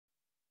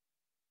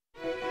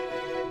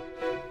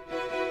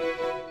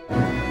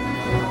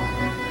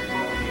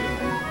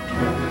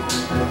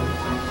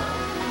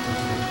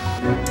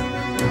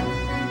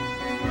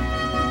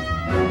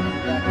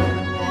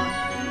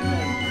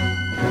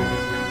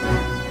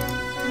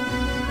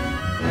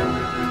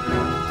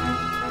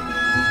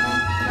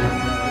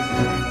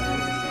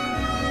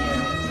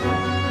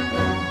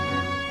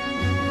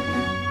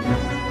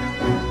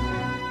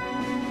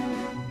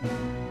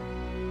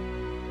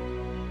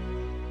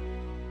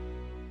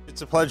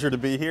It's a pleasure to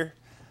be here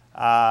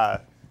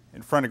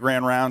in front of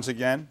Grand Rounds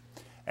again.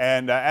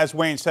 And as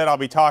Wayne said, I'll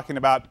be talking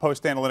about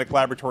post-analytic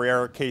laboratory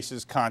error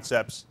cases,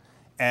 concepts,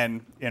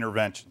 and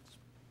interventions.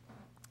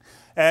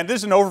 And this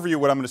is an overview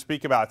of what I'm going to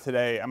speak about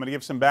today. I'm going to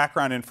give some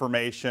background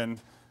information,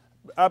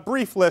 a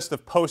brief list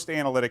of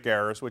post-analytic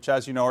errors, which,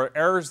 as you know, are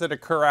errors that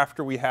occur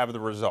after we have the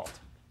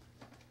result.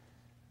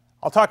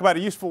 I'll talk about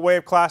a useful way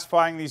of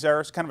classifying these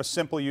errors, kind of a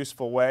simple,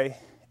 useful way,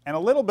 and a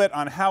little bit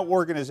on how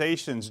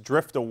organizations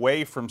drift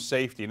away from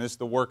safety. And this is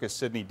the work of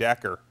Sidney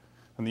Decker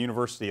from the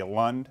University of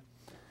Lund.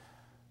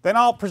 Then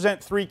I'll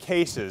present three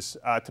cases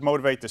to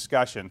motivate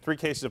discussion, three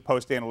cases of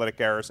post-analytic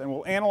errors, and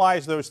we'll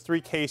analyze those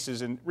three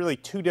cases in really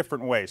two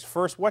different ways.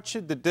 First, what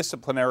should the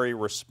disciplinary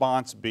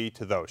response be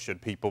to those?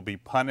 Should people be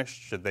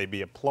punished? Should they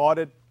be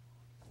applauded?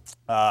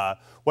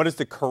 What is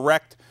the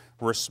correct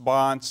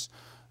response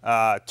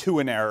to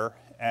an error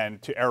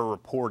and to error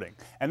reporting?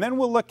 And then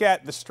we'll look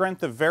at the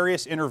strength of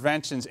various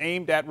interventions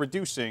aimed at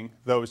reducing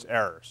those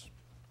errors.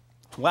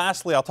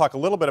 Lastly, I'll talk a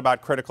little bit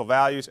about critical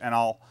values, and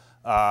I'll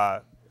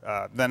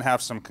then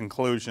have some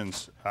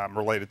conclusions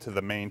related to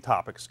the main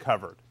topics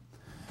covered.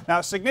 Now,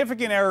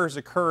 significant errors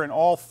occur in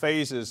all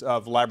phases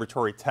of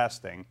laboratory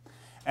testing,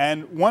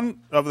 and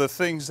one of the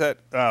things that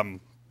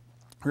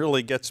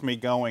really gets me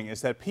going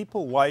is that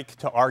people like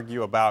to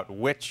argue about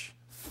which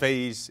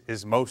phase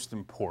is most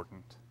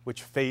important.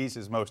 Which phase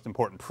is most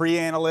important,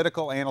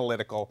 pre-analytical,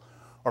 analytical,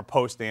 or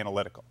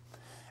post-analytical.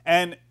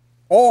 And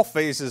all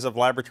phases of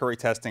laboratory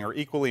testing are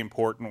equally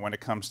important when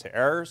it comes to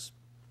errors,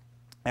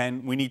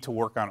 and we need to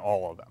work on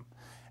all of them.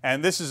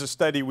 And this is a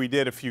study we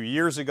did a few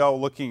years ago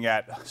looking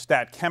at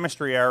stat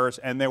chemistry errors,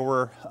 and there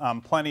were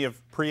plenty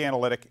of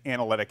pre-analytic,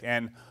 analytic,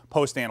 and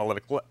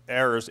post-analytic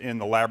errors in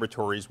the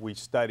laboratories we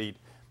studied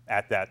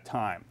at that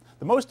time.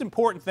 The most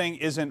important thing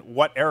isn't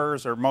what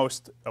errors are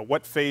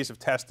what phase of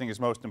testing is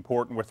most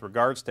important with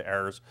regards to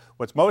errors.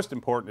 What's most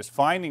important is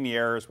finding the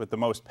errors with the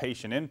most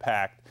patient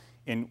impact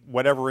in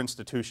whatever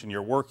institution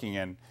you're working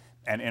in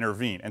and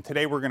intervene. And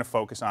today we're going to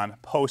focus on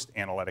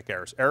post-analytic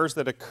errors, errors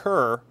that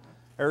occur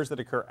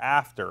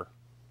after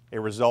a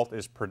result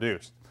is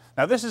produced.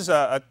 Now this is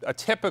a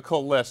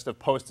typical list of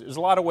there's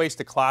a lot of ways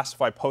to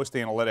classify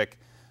post-analytic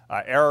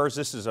errors.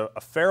 This is a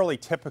fairly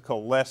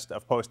typical list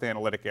of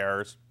post-analytic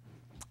errors.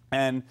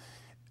 And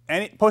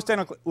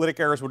post-analytic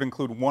errors would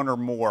include one or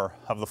more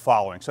of the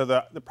following. So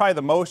probably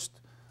the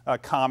most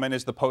common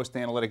is the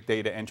post-analytic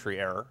data entry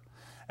error,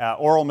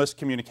 oral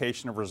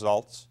miscommunication of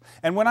results.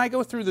 And when I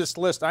go through this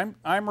list,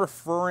 I'm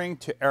referring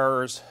to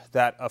errors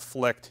that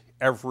afflict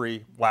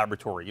every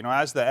laboratory. You know,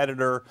 as the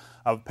editor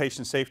of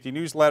Patient Safety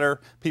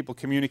Newsletter, people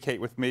communicate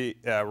with me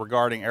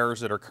regarding errors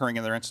that are occurring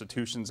in their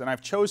institutions, and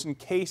I've chosen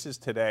cases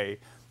today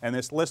and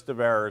this list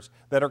of errors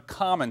that are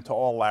common to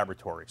all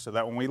laboratories, so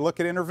that when we look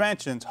at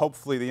interventions,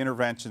 hopefully the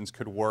interventions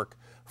could work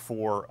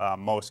for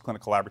most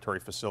clinical laboratory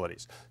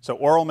facilities. So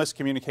oral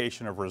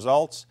miscommunication of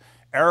results,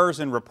 errors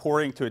in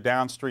reporting to a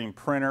downstream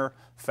printer,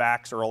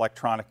 fax, or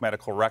electronic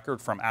medical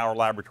record from our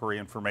laboratory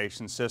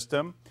information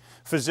system,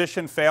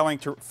 physician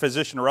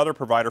or other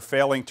provider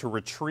failing to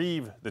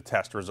retrieve the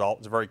test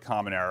result is a very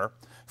common error,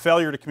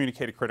 failure to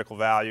communicate a critical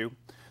value,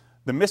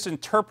 the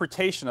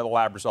misinterpretation of the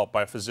lab result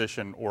by a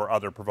physician or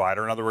other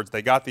provider. In other words,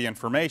 they got the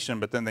information,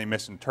 but then they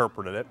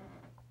misinterpreted it.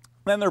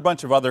 Then there are a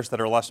bunch of others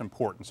that are less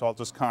important, so I'll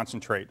just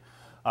concentrate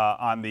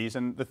on these.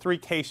 And the three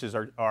cases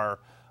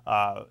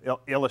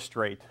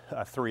illustrate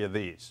three of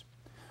these.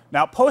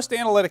 Now,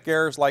 post-analytic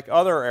errors, like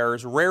other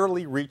errors,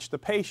 rarely reach the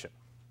patient.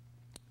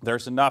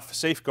 There's enough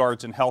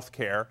safeguards in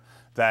healthcare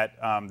that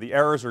the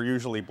errors are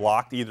usually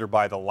blocked either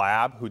by the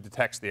lab, who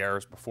detects the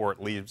errors before it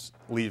leaves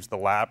the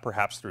lab,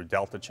 perhaps through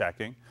delta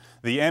checking,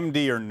 the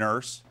MD or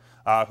nurse,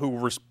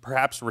 who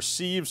perhaps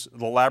receives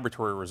the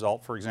laboratory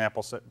result. For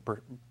example,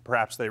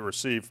 perhaps they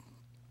receive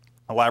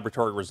a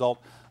laboratory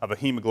result of a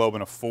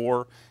hemoglobin of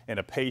 4 in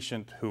a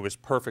patient who is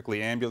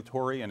perfectly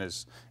ambulatory and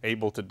is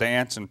able to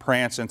dance and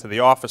prance into the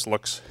office,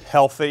 looks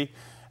healthy,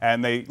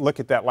 and they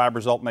look at that lab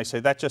result and they say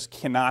that just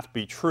cannot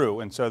be true,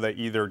 and so they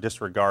either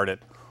disregard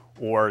it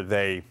or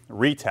they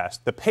retest.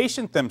 The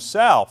patient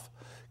themselves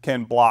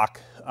can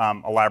block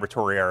a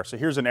laboratory error. So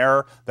here's an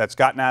error that's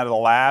gotten out of the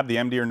lab, the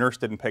MD or nurse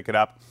didn't pick it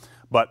up,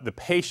 but the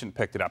patient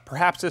picked it up.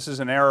 Perhaps this is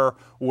an error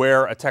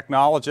where a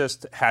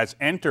technologist has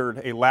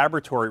entered a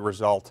laboratory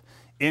result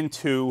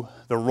into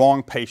the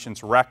wrong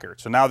patient's record.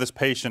 So now this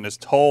patient is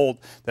told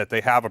that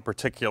they have a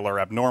particular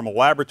abnormal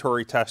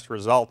laboratory test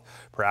result,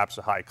 perhaps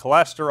a high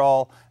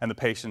cholesterol, and the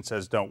patient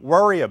says, "Don't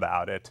worry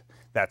about it,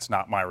 that's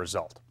not my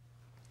result.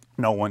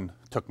 No one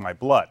took my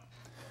blood."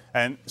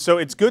 And so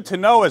it's good to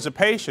know as a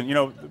patient, you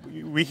know,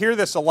 we hear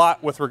this a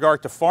lot with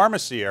regard to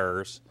pharmacy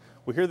errors.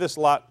 We hear this a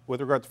lot with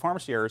regard to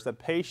pharmacy errors, that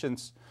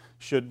patients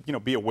should, you know,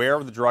 be aware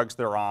of the drugs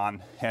they're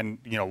on and,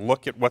 you know,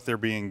 look at what they're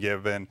being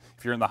given.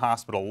 If you're in the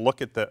hospital,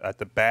 look at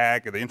the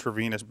bag, the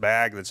intravenous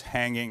bag that's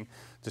hanging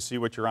to see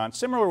what you're on.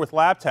 Similar with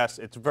lab tests,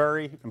 it's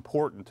very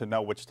important to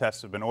know which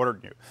tests have been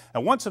ordered you.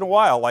 And once in a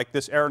while, like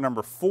this error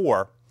number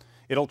 4,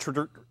 it'll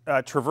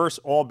traverse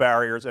all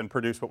barriers and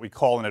produce what we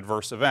call an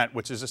adverse event,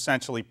 which is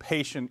essentially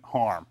patient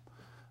harm.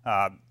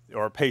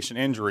 or patient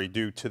injury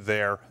due to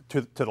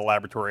the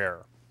laboratory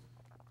error.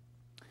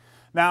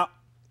 Now,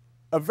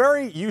 a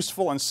very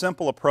useful and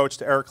simple approach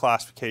to error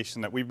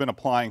classification that we've been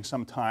applying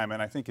some time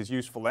and I think is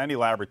useful to any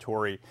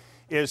laboratory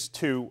is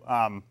to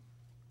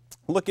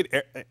look at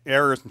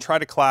errors and try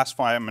to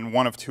classify them in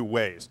one of two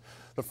ways.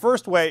 The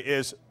first way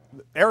is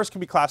errors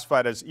can be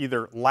classified as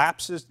either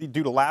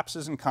due to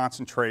lapses in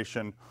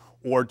concentration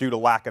or due to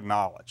lack of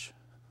knowledge.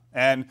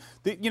 And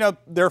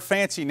there are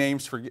fancy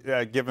names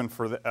given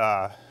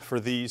for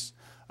these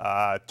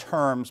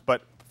terms,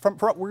 but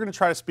we're going to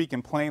try to speak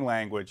in plain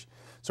language.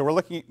 So we're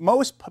looking at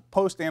most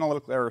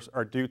post-analytical errors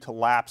are due to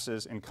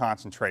lapses in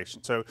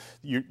concentration. So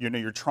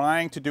you're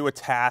trying to do a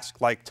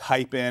task like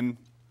type in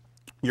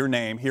your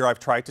name. Here I've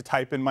tried to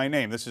type in my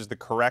name. This is the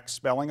correct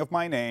spelling of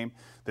my name.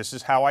 This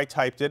is how I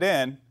typed it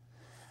in.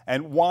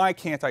 And why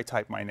can't I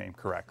type my name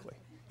correctly?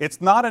 It's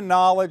not a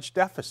knowledge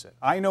deficit.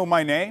 I know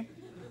my name,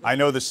 I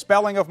know the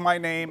spelling of my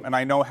name, and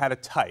I know how to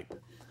type.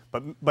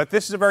 But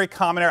this is a very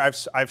common error.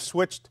 I've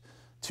switched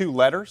 2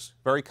 letters,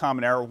 very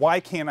common error. Why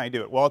can't I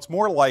do it? Well, it's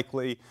more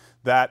likely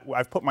that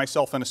I've put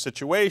myself in a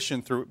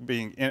situation through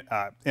being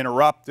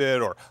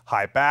interrupted or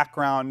high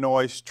background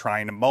noise,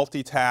 trying to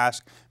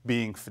multitask,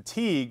 being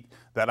fatigued,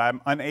 that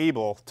I'm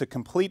unable to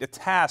complete a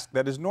task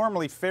that is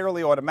normally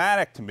fairly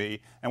automatic to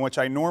me and which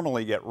I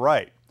normally get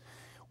right.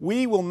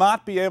 We will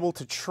not be able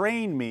to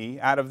train me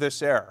out of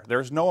this error.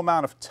 There's no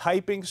amount of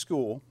typing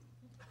school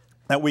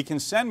that we can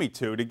send me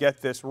to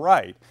get this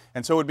right.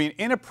 And so it would be an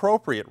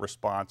inappropriate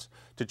response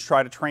to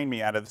try to train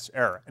me out of this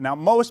error. Now,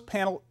 most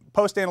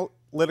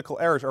post-analytical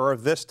errors are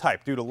of this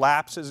type, due to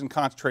lapses in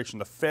concentration,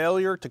 the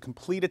failure to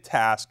complete a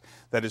task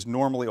that is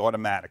normally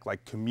automatic,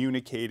 like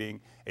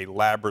communicating a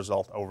lab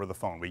result over the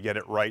phone. We get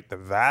it right the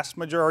vast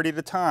majority of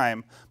the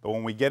time, but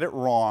when we get it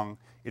wrong,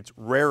 it's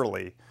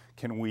rarely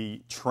can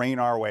we train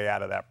our way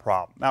out of that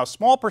problem. Now, a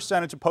small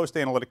percentage of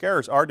post-analytic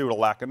errors are due to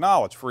lack of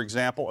knowledge. For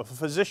example, if a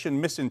physician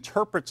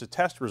misinterprets a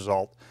test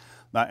result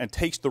and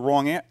takes the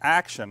wrong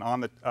action on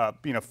the,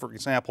 for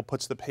example,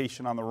 puts the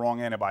patient on the wrong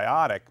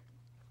antibiotic,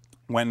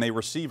 when they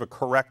receive a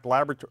correct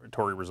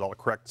laboratory result, a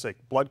correct, say,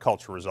 blood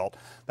culture result,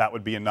 that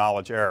would be a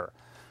knowledge error.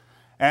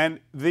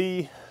 And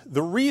the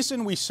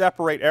reason we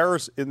separate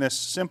errors in this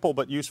simple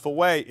but useful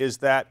way is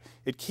that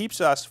it keeps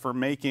us from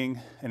making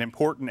an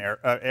important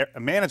error, a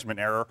management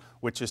error,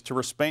 which is to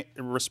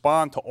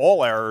respond to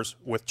all errors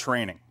with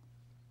training.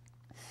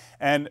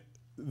 And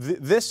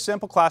this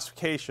simple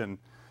classification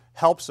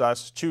helps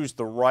us choose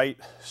the right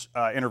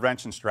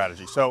intervention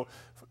strategy. So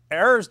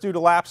errors due to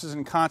lapses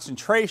in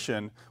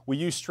concentration, we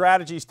use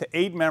strategies to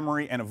aid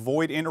memory and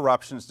avoid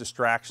interruptions,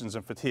 distractions,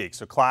 and fatigue.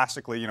 So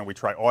classically, we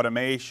try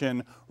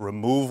automation,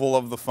 removal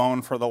of the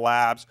phone for the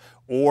labs,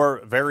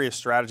 or various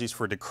strategies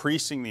for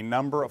decreasing the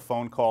number of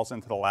phone calls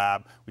into the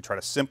lab. We try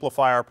to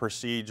simplify our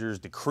procedures,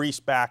 decrease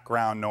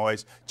background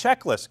noise.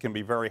 Checklists can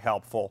be very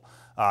helpful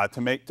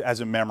to make as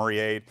a memory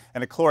aid.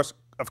 And of course,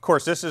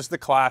 this is the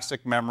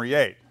classic memory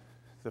aid.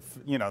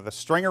 The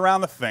string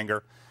around the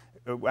finger.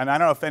 And I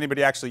don't know if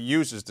anybody actually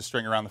uses the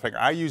string around the finger.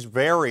 I use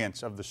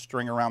variants of the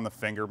string around the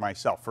finger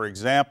myself. For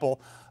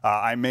example,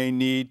 I may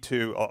need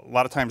to, a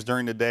lot of times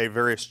during the day,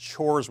 various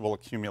chores will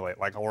accumulate.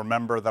 Like I'll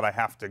remember that I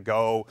have to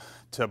go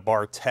to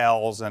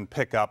Bartell's and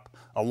pick up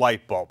a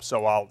light bulb.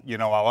 So I'll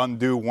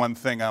undo one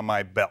thing on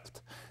my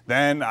belt.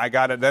 Then I'll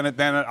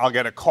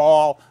get a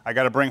call. I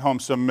got to bring home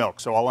some milk.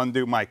 So I'll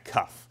undo my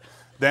cuff.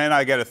 Then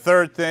I get a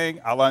third thing.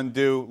 I'll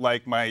undo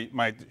like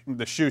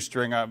the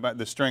shoestring,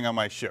 the string on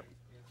my shoe.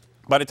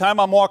 By the time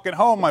I'm walking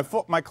home,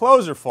 my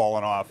clothes are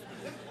falling off.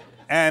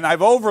 And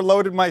I've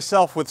overloaded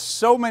myself with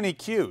so many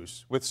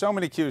cues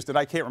that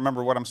I can't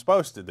remember what I'm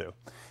supposed to do.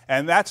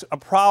 And that's a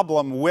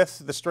problem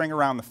with the string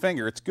around the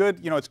finger. It's good,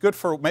 it's good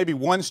for maybe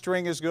 1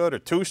 string is good or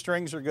 2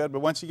 strings are good,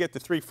 but once you get to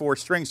 3, 4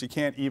 strings, you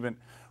can't even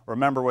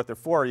remember what they're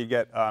for. You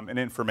get an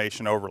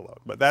information overload.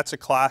 But that's a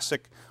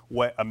classic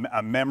way,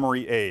 a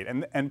memory aid.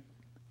 And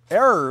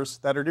errors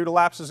that are due to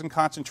lapses in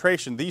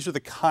concentration, these are the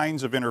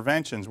kinds of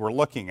interventions we're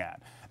looking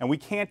at. And we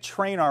can't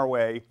train our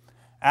way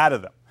out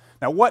of them.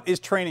 Now, what is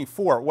training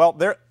for? Well,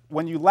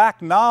 when you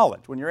lack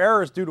knowledge, when your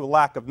error is due to a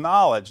lack of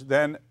knowledge,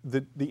 then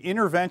the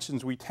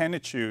interventions we tend to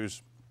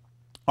choose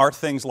are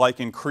things like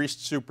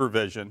increased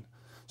supervision.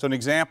 So an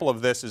example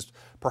of this is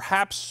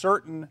perhaps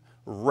certain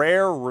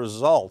rare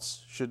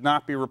results should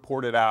not be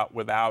reported out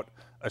without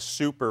a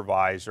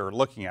supervisor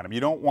looking at them. You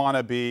don't want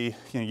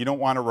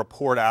to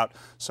report out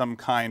some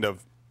kind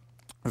of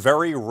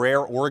very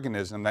rare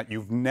organism that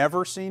you've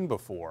never seen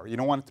before. You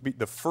don't want it to be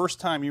the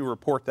first time you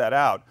report that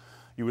out.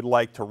 You would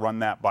like to run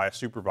that by a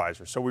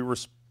supervisor. So we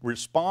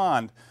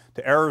respond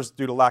to errors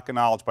due to lack of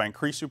knowledge by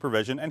increased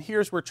supervision, and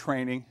here's where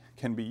training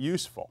can be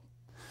useful.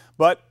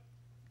 But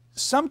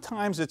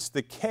sometimes it's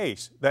the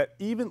case that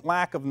even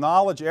lack of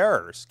knowledge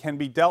errors can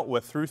be dealt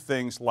with through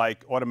things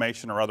like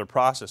automation or other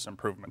process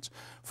improvements.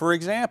 For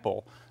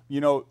example,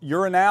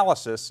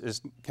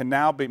 urinalysis can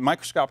now be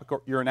microscopic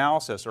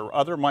urinalysis or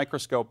other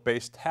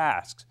microscope-based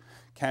tasks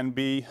can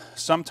be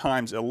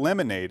sometimes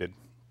eliminated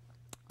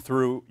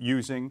through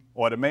using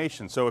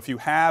automation. So if you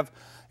have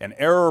an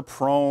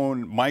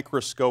error-prone,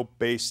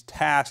 microscope-based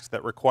task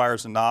that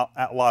requires a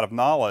lot of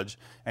knowledge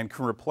and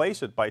can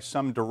replace it by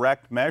some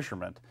direct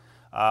measurement,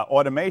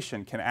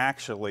 automation can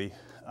actually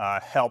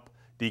help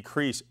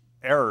decrease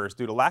errors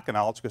due to lack of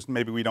knowledge because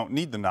maybe we don't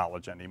need the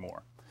knowledge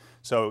anymore.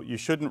 So you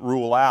shouldn't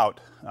rule out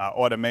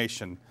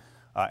automation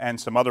and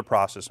some other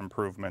process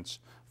improvements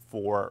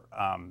for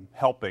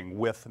helping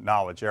with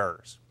knowledge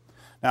errors.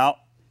 Now,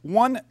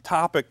 one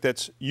topic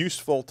that's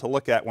useful to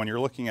look at when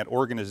you're looking at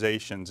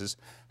organizations is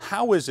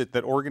how is it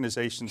that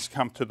organizations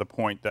come to the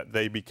point that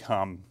they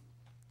become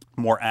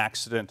more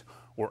accident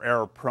or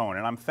error prone?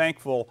 And I'm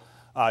thankful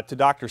to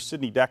Dr.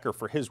 Sidney Decker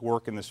for his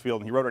work in this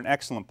field. And he wrote an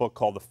excellent book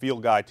called The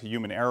Field Guide to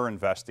Human Error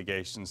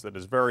Investigations that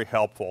is very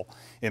helpful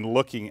in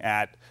looking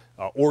at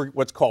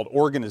what's called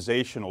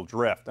organizational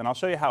drift. And I'll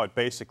show you how it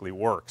basically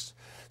works.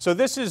 So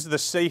this is the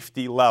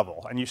safety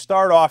level. And you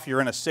start off,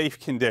 you're in a safe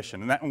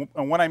condition. And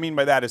what I mean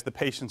by that is the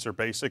patients are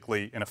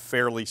basically in a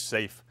fairly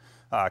safe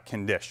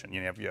condition.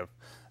 You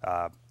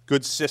have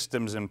good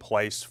systems in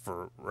place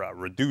for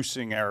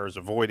reducing errors,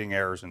 avoiding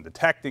errors, and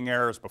detecting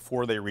errors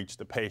before they reach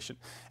the patient.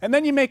 And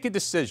then you make a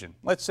decision.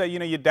 Let's say, you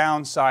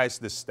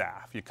downsize the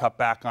staff. You cut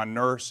back on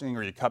nursing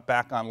or you cut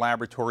back on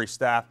laboratory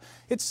staff.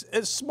 It's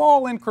a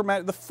small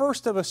increment, the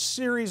first of a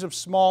series of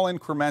small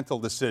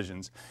incremental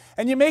decisions.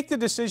 And you make the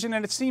decision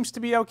and it seems to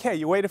be okay.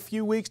 You wait a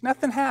few weeks,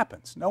 nothing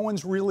happens. No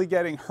one's really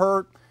getting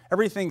hurt.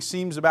 Everything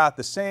seems about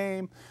the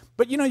same.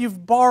 But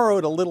you've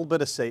borrowed a little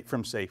bit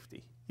from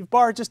safety. You've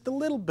borrowed just a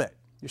little bit.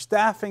 Your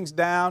staffing's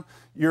down,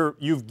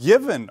 you've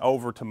given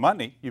over to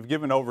money, you've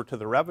given over to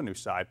the revenue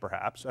side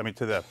perhaps,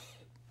 to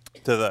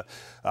the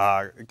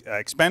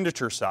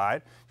expenditure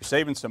side, you're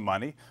saving some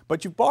money,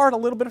 but you've borrowed a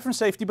little bit from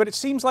safety, but it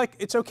seems like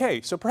it's okay.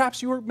 So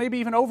perhaps you were maybe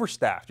even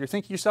overstaffed. You're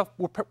thinking to yourself,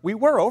 we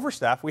were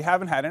overstaffed, we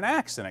haven't had an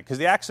accident, because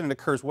the accident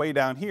occurs way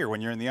down here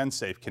when you're in the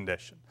unsafe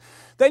condition.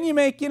 Then you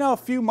make, a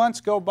few months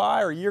go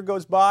by or a year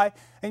goes by,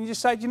 and you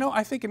decide,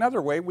 I think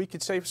another way we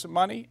could save some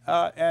money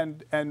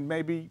and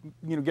maybe,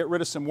 get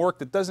rid of some work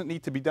that doesn't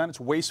need to be done, it's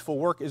wasteful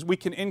work, is we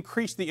can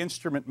increase the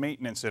instrument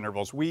maintenance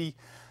intervals. We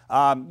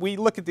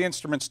look at the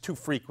instruments too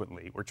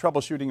frequently. We're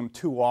troubleshooting them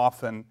too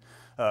often.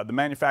 The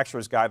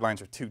manufacturer's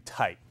guidelines are too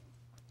tight.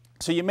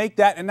 So you make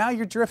that, and now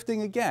you're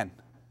drifting again.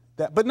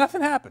 But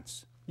nothing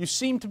happens. You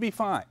seem to be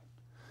fine.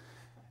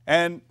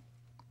 And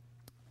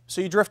so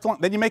you drift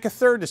along. Then you make a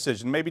third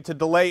decision, maybe to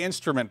delay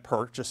instrument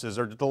purchases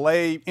or to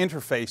delay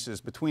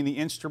interfaces between the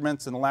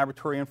instruments and the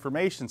laboratory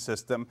information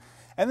system.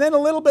 And then a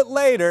little bit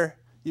later,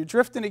 you're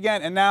drifting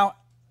again, and now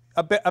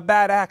a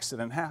bad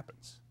accident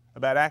happens. A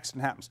bad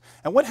accident happens.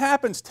 And what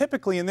happens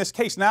typically in this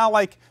case, now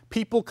like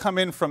people come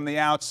in from the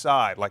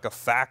outside, like a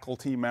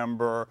faculty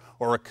member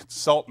or a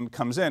consultant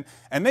comes in,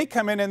 and they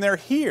come in and they're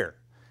here.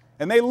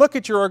 And they look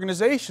at your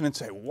organization and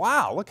say,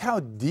 wow, look how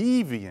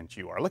deviant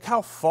you are. Look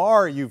how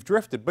far you've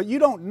drifted. But you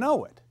don't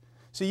know it.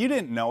 See, you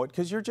didn't know it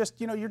because you're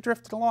just, you're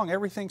drifting along.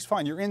 Everything's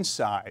fine. You're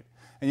inside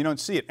and you don't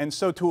see it. And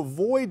so to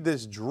avoid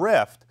this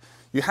drift,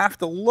 you have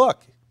to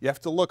look. You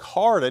have to look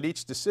hard at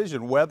each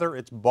decision, whether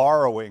it's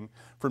borrowing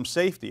from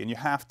safety. And you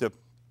have to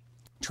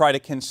try to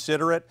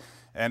consider it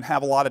and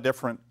have a lot of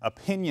different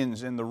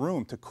opinions in the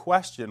room to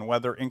question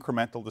whether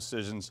incremental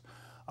decisions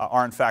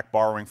are in fact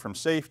borrowing from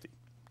safety.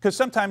 Because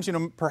sometimes,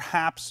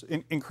 perhaps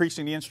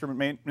increasing the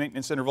instrument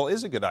maintenance interval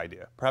is a good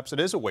idea. Perhaps it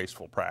is a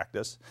wasteful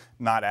practice,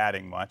 not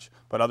adding much,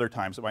 but other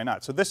times it might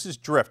not. So this is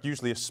drift,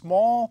 usually a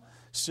small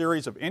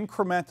series of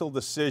incremental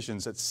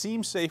decisions that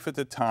seem safe at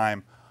the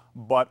time,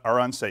 but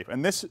are unsafe.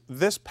 And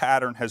this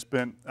pattern has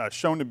been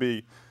shown to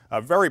be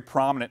very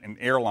prominent in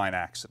airline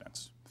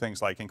accidents. Things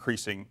like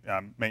increasing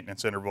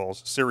maintenance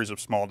intervals, a series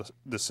of small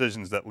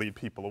decisions that lead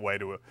people away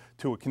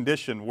to a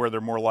condition where they're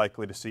more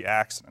likely to see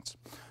accidents.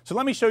 So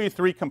let me show you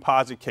 3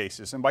 composite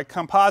cases. And by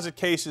composite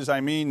cases,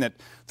 I mean that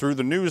through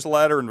the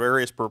newsletter and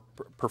various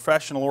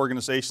professional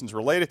organizations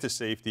related to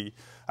safety,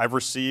 I've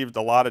received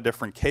a lot of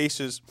different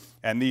cases,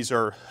 and these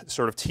are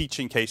sort of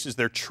teaching cases.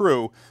 They're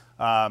true,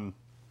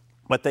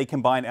 but they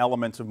combine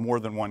elements of more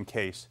than one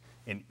case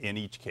in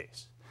each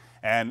case.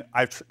 And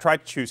I've tried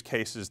to choose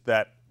cases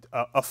that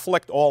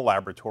afflict all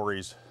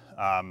laboratories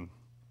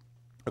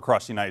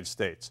across the United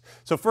States.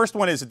 So first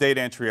one is a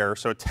data entry error.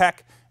 So a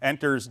tech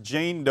enters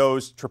Jane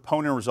Doe's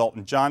troponin result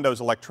in John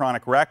Doe's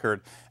electronic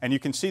record, and you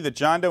can see that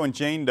John Doe and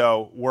Jane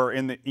Doe were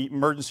in the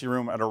emergency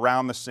room at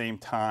around the same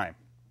time.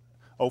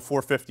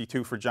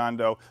 0452 for John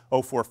Doe,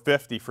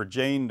 0450 for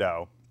Jane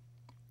Doe.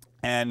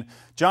 And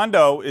John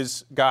Doe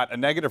got a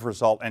negative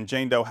result, and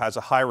Jane Doe has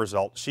a high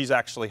result. She's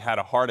actually had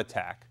a heart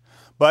attack.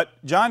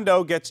 But John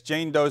Doe gets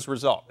Jane Doe's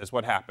result, is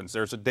what happens.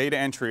 There's a data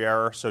entry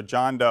error, so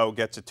John Doe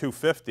gets a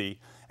 250,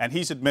 and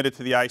he's admitted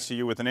to the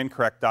ICU with an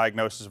incorrect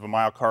diagnosis of a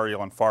myocardial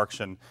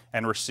infarction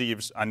and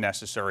receives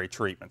unnecessary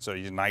treatment. So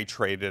he's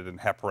nitrated and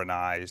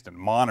heparinized and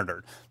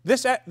monitored.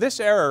 This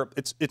error,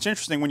 it's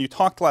interesting when you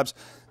talk to labs,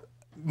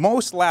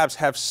 most labs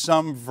have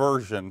some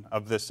version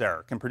of this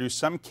error, can produce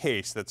some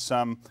case that's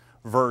some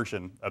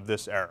version of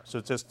this error. So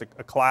it's just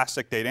a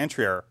classic data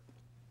entry error.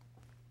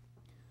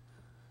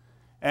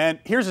 And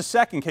here's a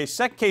second case.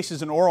 Second case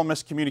is an oral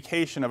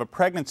miscommunication of a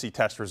pregnancy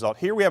test result.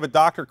 Here we have a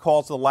doctor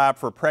calls the lab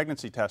for a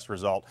pregnancy test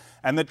result,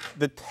 and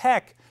the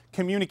tech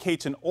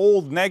communicates an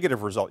old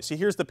negative result. You see,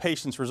 here's the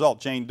patient's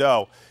result, Jane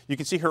Doe. You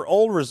can see her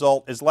old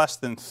result is less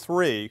than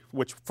 3,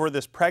 which for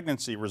this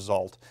pregnancy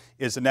result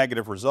is a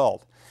negative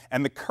result.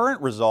 And the current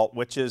result,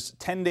 which is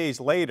 10 days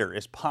later,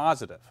 is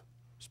positive.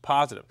 It's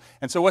positive.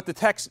 And so what the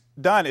tech's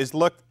done is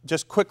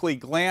just quickly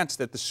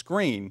glanced at the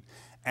screen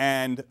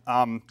and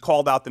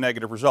called out the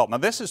negative result. Now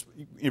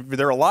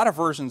there are a lot of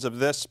versions of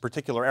this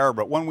particular error,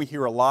 but one we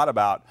hear a lot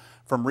about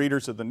from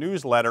readers of the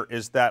newsletter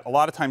is that a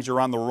lot of times you're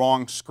on the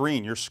wrong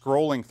screen. You're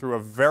scrolling through a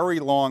very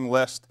long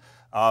list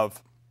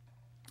of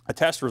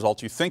test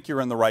results. You think you're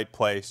in the right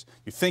place.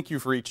 You think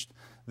you've reached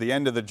the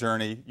end of the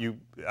journey. You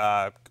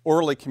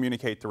orally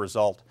communicate the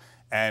result,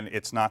 and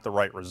it's not the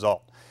right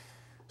result.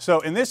 So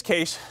in this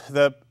case,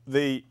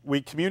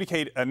 we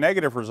communicate a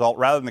negative result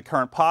rather than the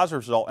current positive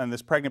result, and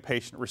this pregnant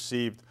patient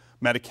received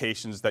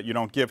medications that you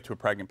don't give to a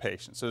pregnant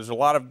patient. So there's a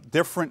lot of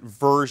different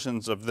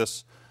versions of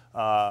this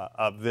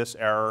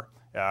error,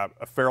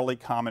 a fairly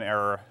common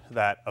error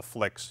that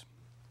afflicts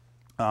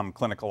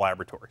clinical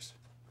laboratories.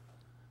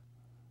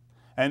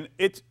 And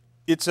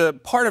it's a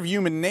part of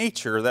human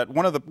nature that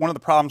one of the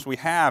problems we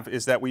have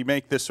is that we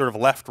make this sort of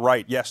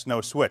left-right,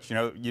 yes-no switch. You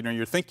know,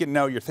 you're thinking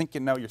no, you're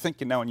thinking no, you're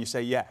thinking no, and you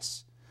say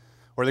yes.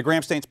 Or the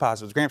gram stain's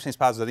positive, the gram stain's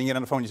positive, then you get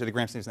on the phone and you say the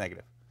gram stain's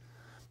negative.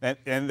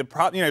 And the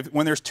problem,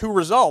 when there's 2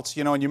 results,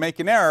 and you make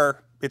an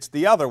error, it's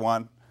the other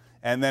one,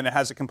 and then it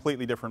has a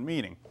completely different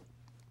meaning.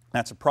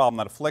 That's a problem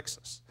that afflicts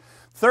us.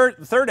 The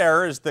third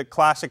error is the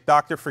classic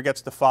doctor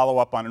forgets to follow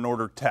up on an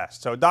ordered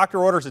test. So a doctor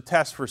orders a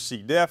test for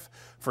C. diff,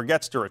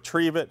 forgets to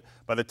retrieve it.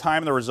 By the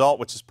time the result,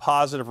 which is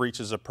positive,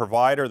 reaches a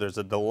provider, there's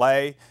a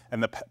delay,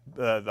 and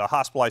the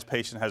hospitalized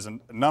patient has a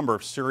number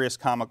of serious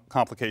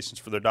complications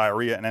for their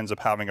diarrhea and ends up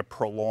having a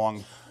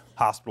prolonged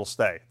hospital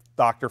stay.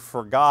 Doctor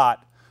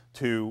forgot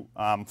to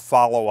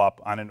follow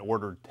up on an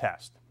ordered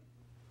test.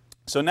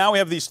 So now we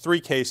have these 3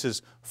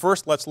 cases.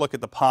 First, let's look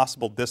at the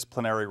possible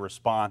disciplinary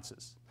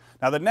responses.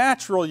 Now, the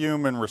natural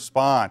human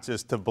response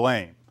is to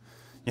blame.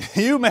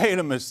 You made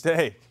a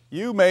mistake.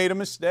 You made a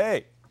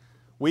mistake.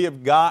 We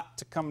have got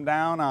to come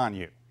down on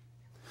you.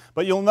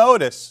 But you'll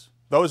notice,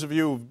 those of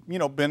you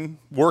who've been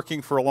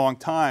working for a long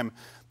time,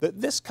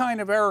 that this kind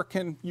of error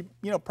can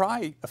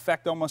probably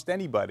affect almost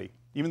anybody,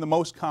 even the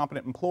most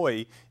competent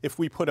employee, if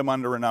we put him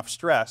under enough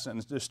stress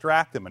and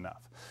distract him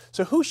enough.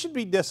 So who should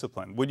be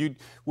disciplined? Would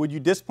you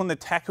discipline the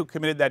tech who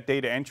committed that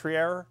data entry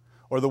error?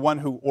 Or the one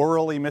who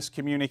orally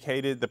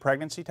miscommunicated the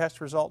pregnancy test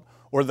result?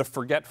 Or the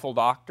forgetful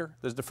doctor?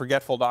 Does the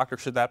forgetful doctor,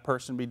 should that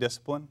person be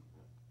disciplined?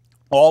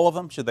 All of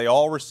them? Should they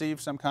all receive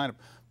some kind of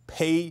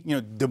pay,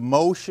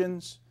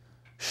 demotions,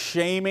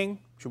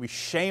 shaming? Should we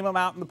shame them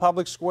out in the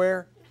public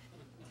square?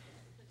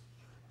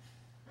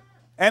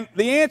 And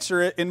the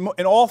answer in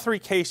all 3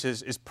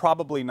 cases is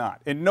probably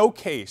not. In no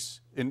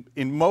case, in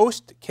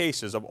most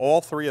cases of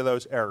all 3 of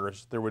those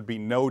errors, there would be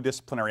no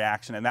disciplinary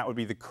action, and that would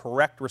be the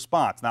correct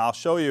response. Now, I'll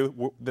show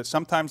you that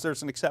sometimes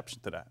there's an exception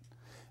to that,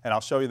 and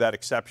I'll show you that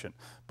exception.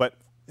 But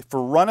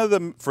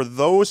for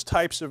those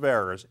types of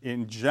errors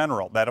in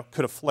general, that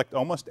could afflict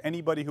almost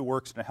anybody who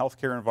works in a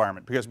healthcare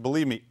environment, because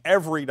believe me,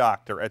 every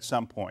doctor at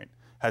some point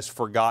has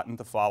forgotten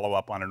to follow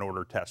up on an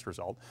ordered test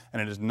result,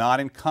 and it is not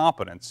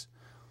incompetence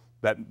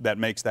that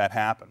makes that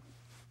happen.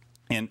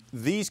 In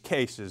these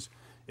cases,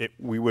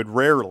 we would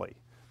rarely,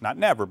 not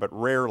never, but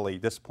rarely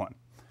discipline.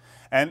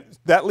 And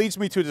that leads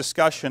me to a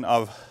discussion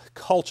of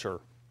culture.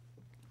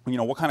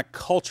 What kind of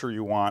culture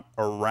you want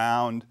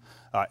around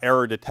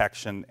error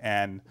detection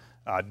and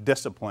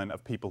discipline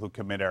of people who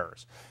commit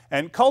errors.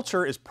 And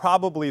culture is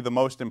probably the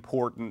most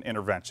important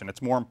intervention.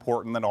 It's more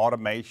important than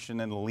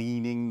automation and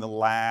leaning the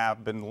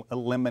lab and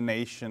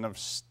elimination of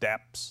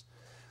steps.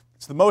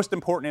 It's the most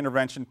important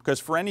intervention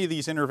because for any of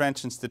these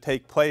interventions to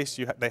take place,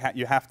 you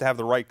have to have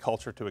the right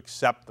culture to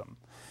accept them.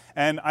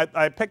 And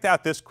I picked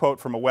out this quote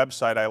from a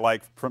website I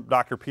like from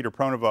Dr. Peter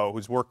Pronovost,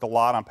 who's worked a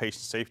lot on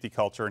patient safety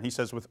culture. And he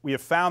says, we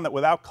have found that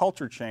without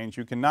culture change,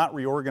 you cannot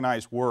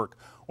reorganize work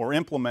or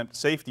implement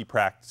safety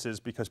practices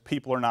because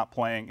people are not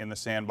playing in the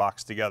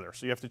sandbox together.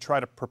 So you have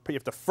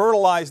to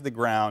fertilize the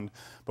ground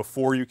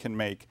before you can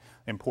make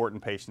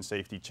important patient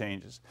safety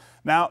changes.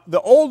 Now,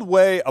 the old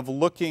way of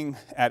looking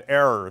at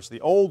errors,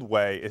 the old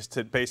way is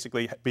to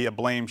basically be a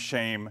blame,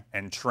 shame,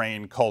 and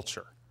train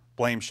culture.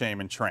 Blame, shame,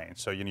 and train.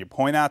 So you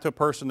point out to a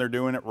person they're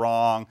doing it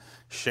wrong,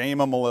 shame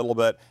them a little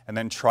bit, and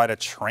then try to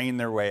train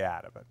their way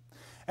out of it.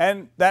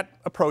 And that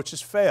approach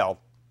has failed.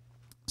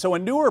 So a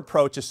newer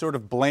approach is sort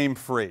of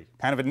blame-free,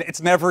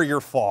 it's never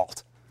your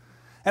fault.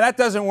 And that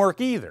doesn't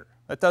work either.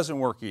 That doesn't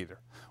work either.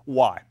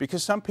 Why?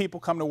 Because some people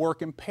come to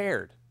work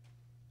impaired.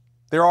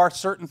 There are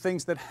certain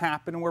things that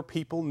happen where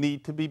people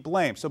need to be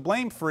blamed. So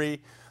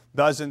blame-free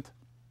doesn't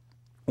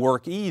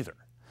work either.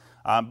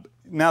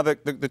 Now,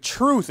 the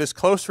truth is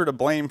closer to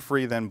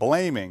blame-free than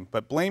blaming,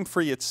 but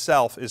blame-free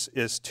itself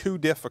is too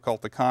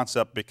difficult a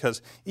concept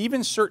because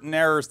even certain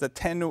errors that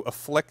tend to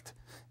afflict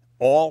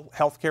all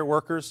healthcare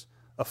workers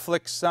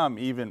afflict some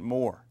even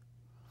more.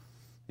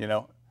 you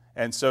know,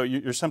 and so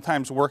you're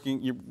sometimes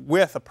working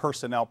with a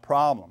personnel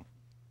problem.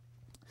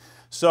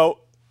 So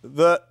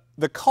the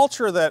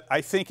culture that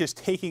I think is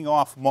taking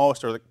off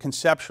most, or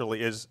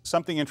conceptually, is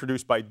something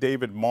introduced by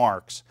David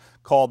Marks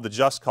called the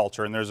just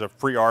culture. And there's a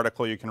free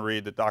article you can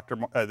read that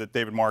that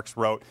David Marks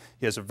wrote.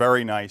 He has a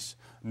very nice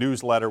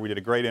newsletter. We did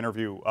a great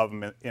interview of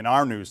him in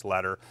our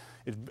newsletter.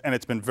 And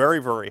it's been very,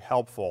 very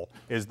helpful,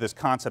 is this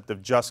concept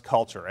of just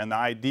culture. And the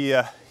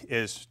idea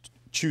is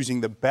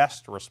choosing the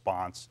best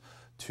response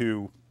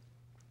to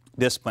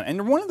discipline.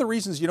 And one of the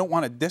reasons you don't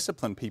want to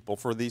discipline people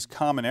for these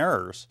common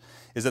errors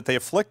is that they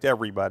afflict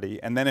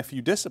everybody, and then if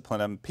you discipline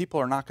them, people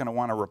are not going to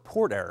want to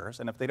report errors,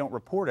 and if they don't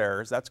report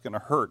errors, that's going to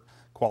hurt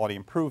quality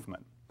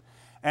improvement.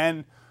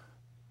 And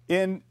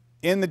in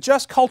the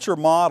just culture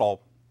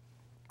model,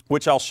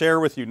 which I'll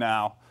share with you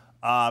now,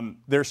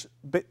 there's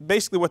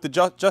basically what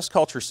the just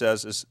culture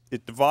says is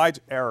it divides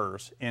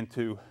errors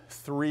into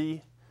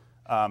three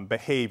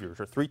behaviors,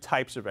 or three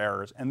types of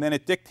errors, and then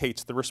it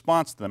dictates the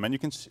response to them. And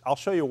I'll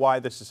show you why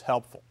this is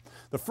helpful.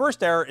 The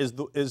first error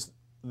is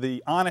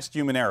the honest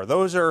human error.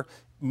 Those are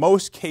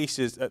most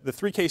cases, the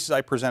three cases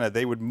I presented,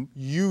 they would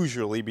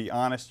usually be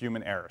honest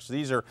human errors. So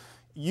these are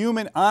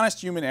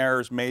honest human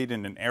errors made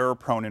in an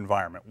error-prone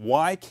environment.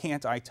 Why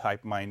can't I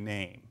type my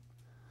name?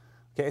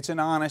 Okay, it's an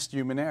honest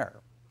human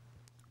error.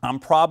 I'm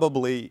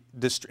probably,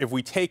 if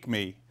we take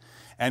me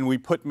and we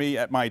put me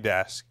at my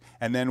desk,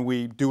 and then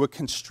we do a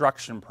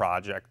construction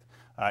project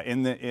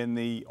in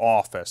the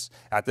office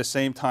at the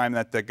same time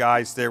that the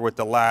guy's there with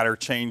the ladder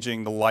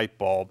changing the light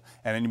bulb,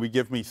 and then we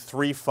give me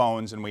 3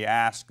 phones and we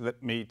ask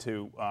me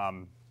to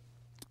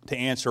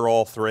answer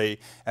all 3,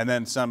 and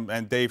then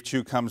and Dave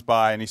Chu comes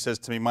by and he says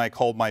to me, Mike,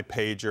 hold my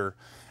pager,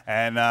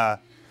 and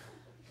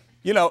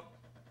you know,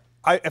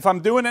 if I'm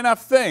doing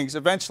enough things,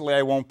 eventually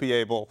I won't be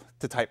able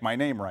to type my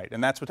name right,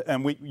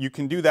 and you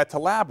can do that to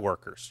lab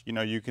workers. You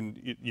know, you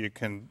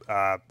can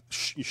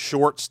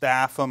short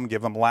staff them,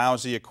 give them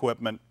lousy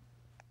equipment,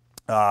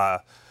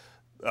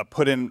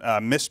 put in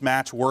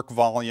mismatch work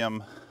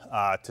volume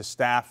to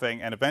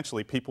staffing, and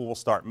eventually people will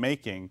start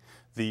making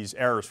these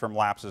errors from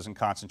lapses in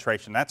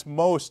concentration. That's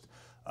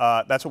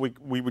what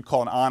we would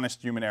call an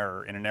honest human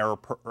error in an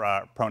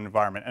error-prone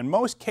environment. And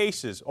most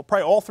cases,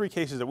 probably all 3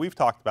 cases that we've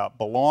talked about,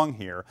 belong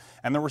here.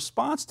 And the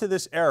response to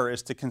this error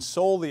is to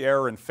console the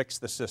error and fix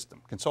the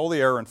system. Console the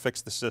error and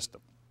fix the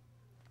system.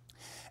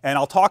 And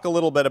I'll talk a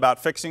little bit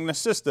about fixing the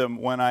system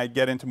when I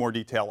get into more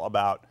detail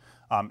about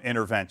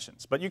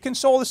interventions. But you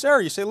console this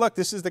error. You say, look,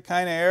 this is the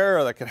kind of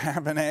error that could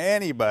happen to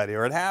anybody,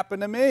 or it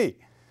happened to me.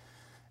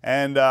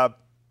 And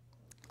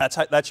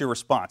that's your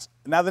response.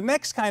 Now the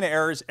next kind of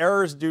error is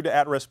errors due to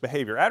at-risk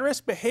behavior.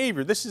 At-risk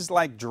behavior, this is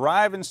like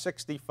driving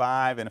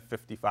 65 in a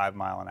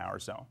 55-mile-an-hour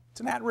zone.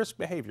 It's an at-risk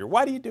behavior.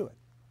 Why do you do it?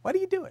 Why do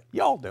you do it?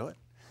 You all do it.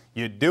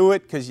 You do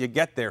it because you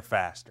get there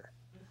faster,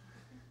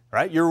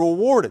 right? You're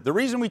rewarded. The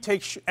reason we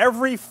take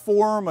every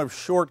form of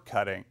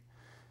shortcutting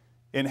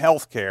in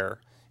healthcare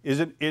is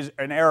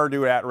an error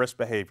due to at-risk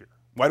behavior.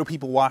 Why do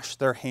people wash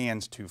their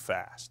hands too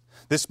fast?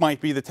 This might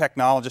be the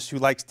technologist who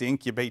likes to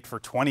incubate for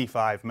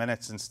 25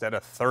 minutes instead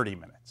of 30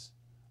 minutes.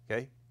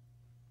 Okay?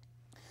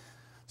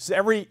 So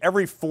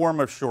every form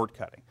of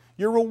shortcutting.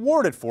 You're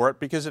rewarded for it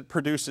because it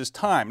produces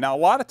time. Now, a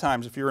lot of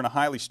times, if you're in a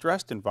highly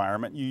stressed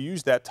environment, you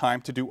use that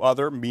time to do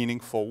other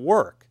meaningful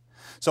work.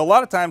 So a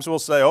lot of times we'll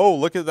say, oh,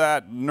 look at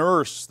that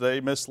nurse,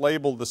 they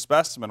mislabeled the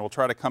specimen. We'll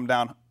try to come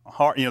down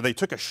hard. You know, they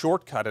took a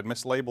shortcut and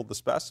mislabeled the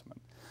specimen.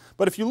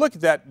 But if you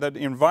look at the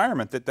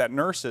environment that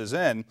nurse is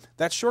in,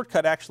 that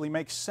shortcut actually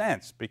makes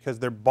sense because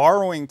they're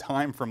borrowing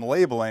time from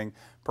labeling,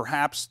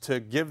 perhaps to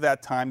give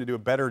that time to do a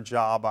better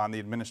job on the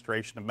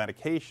administration of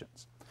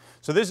medications.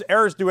 So this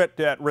errors due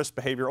at risk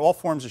behavior, all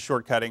forms of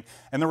shortcutting.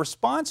 And the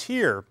response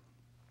here,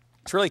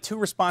 it's really 2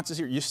 responses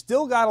here. You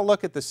still got to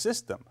look at the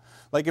system.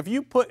 Like if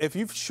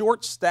you've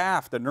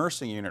short-staffed a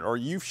nursing unit or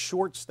you've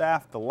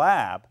short-staffed the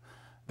lab,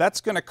 that's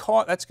going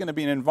to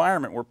be an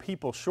environment where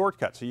people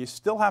shortcut. So you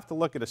still have to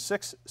look at a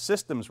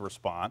systems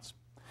response.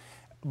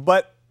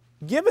 But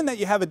given that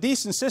you have a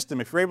decent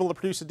system, if you're able to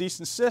produce a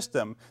decent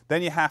system,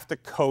 then you have to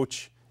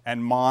coach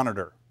and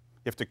monitor.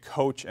 You have to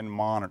coach and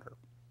monitor.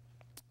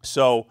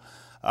 So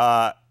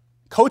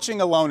coaching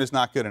alone is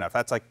not good enough.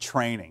 That's like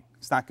training.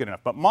 It's not good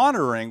enough. But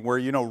monitoring, where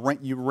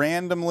you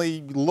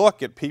randomly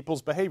look at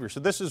people's behavior. So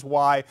this is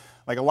why,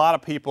 like a lot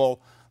of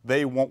people,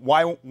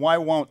 why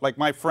won't, like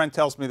my friend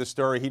tells me the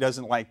story, he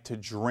doesn't like to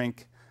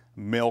drink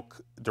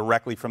milk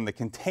directly from the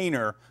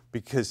container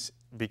because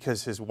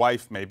his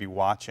wife may be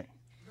watching.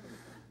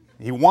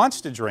 He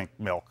wants to drink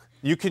milk.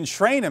 You can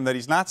train him that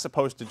he's not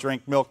supposed to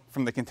drink milk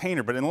from the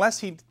container, but unless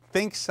he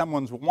thinks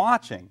someone's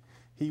watching,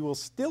 he will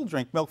still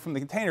drink milk from the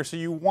container. So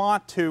you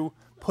want to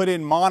put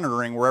in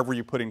monitoring wherever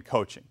you put in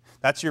coaching.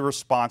 That's your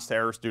response to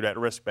errors due to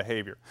at-risk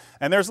behavior.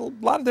 And there's a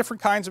lot of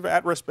different kinds of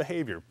at-risk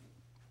behavior.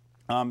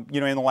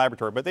 in the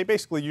laboratory, but they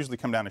basically usually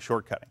come down to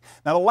shortcutting.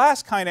 Now, the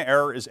last kind of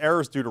error is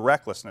errors due to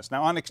recklessness.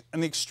 Now, on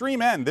the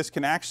extreme end, this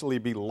can actually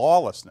be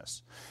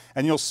lawlessness.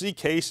 And you'll see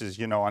cases,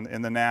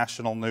 in the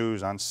national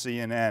news, on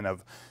CNN,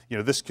 of,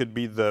 this could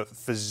be the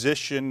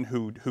physician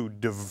who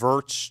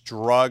diverts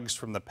drugs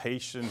from the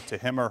patient to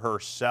him or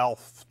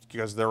herself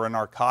because they're a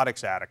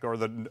narcotics addict, or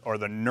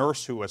the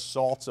nurse who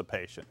assaults a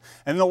patient.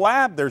 And in the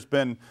lab, there's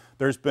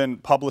been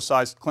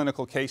publicized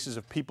clinical cases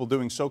of people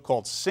doing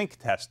so-called sink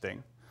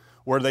testing,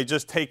 where they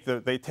just take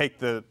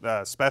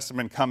the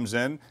specimen comes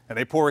in and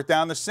they pour it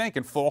down the sink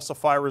and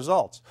falsify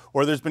results.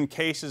 Or there's been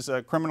cases,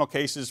 criminal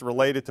cases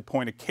related to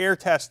point of care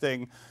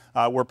testing,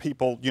 where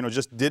people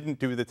just didn't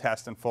do the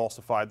test and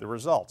falsified the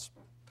results.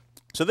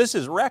 So this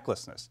is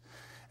recklessness,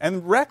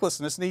 and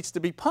recklessness needs to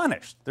be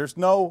punished. There's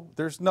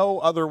no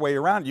other way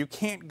around it. You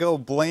can't go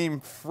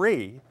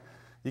blame-free.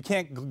 You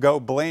can't go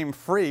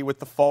blame-free with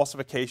the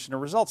falsification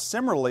of results.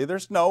 Similarly,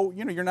 there's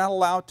you're not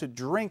allowed to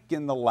drink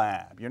in the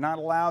lab. You're not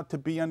allowed to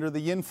be under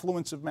the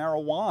influence of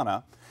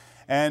marijuana.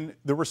 And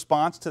the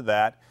response to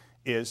that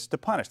is to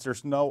punish.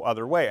 There's no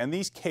other way. And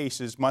these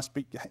cases must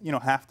be,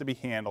 have to be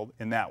handled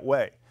in that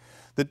way.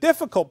 The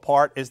difficult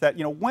part is that,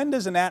 when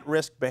does an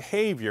at-risk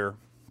behavior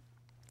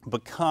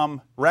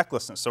become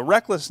recklessness? So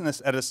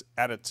recklessness at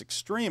its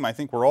extreme, I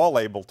think we're all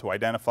able to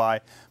identify,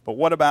 but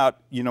what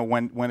about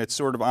when it's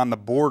sort of on the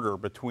border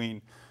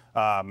between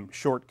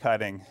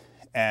shortcutting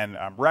and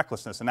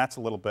recklessness, and that's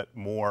a little bit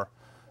more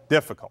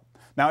difficult.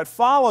 Now, it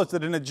follows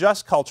that in a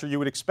just culture you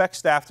would expect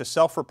staff to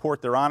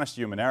self-report their honest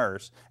human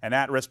errors and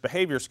at-risk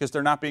behaviors because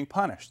they're not being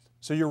punished.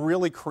 So you're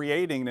really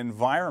creating an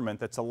environment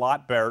that's a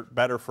lot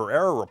better for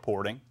error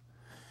reporting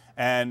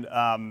and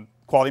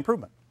quality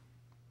improvement.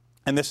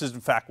 And this is, in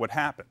fact, what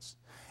happens.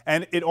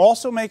 And it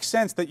also makes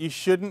sense that you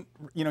shouldn't,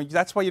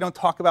 that's why you don't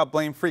talk about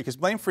blame-free, because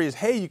blame-free is,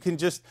 hey, you can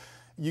just,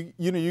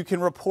 you can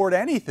report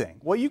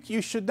anything. Well,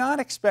 you should not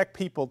expect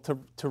people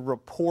to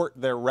report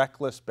their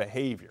reckless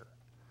behavior.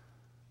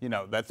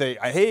 That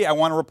hey, I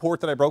want to report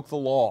that I broke the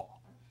law.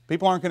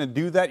 People aren't going to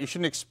do that. You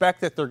shouldn't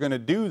expect that they're going to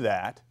do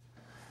that.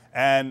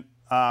 And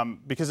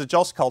because a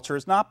just culture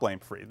is not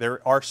blame-free.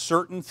 There are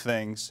certain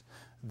things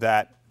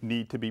that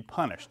need to be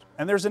punished.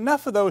 And there's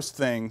enough of those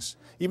things,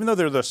 even though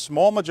they're the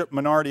small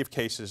minority of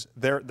cases,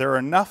 there are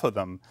enough of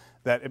them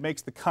that it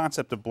makes the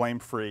concept of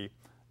blame-free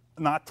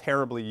not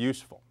terribly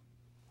useful.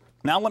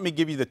 Now let me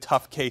give you the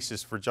tough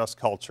cases for just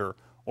culture,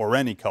 or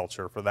any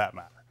culture for that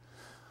matter.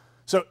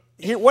 So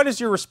here, what is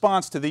your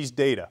response to these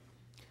data?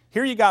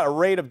 Here you got a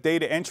rate of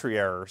data entry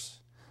errors.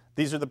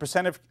 These are the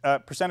percent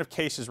of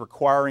cases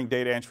requiring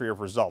data entry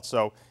of results.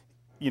 So,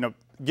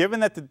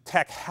 given that the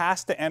tech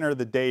has to enter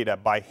the data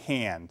by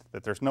hand,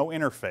 that there's no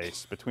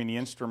interface between the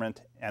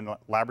instrument and the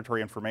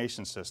laboratory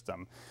information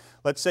system,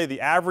 let's say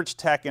the average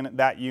tech in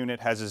that unit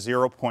has a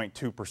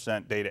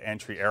 0.2% data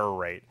entry error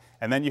rate,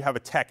 and then you have a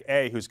tech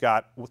A who's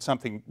got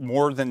something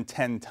more than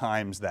 10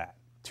 times that,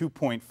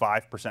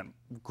 2.5%,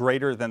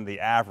 greater than the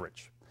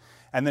average.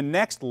 And the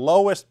next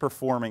lowest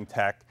performing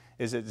tech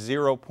is at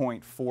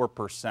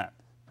 0.4%.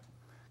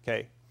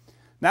 Okay,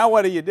 now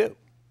what do?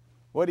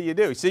 What do you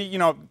do? See,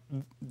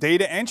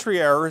 data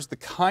entry error is the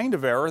kind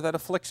of error that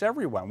afflicts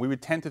everyone. We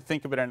would tend to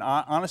think of it as an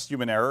honest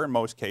human error in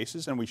most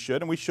cases, and we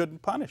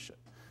shouldn't punish it.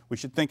 We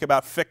should think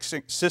about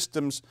fixing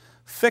systems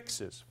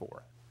fixes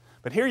for it.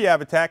 But here you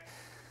have a tech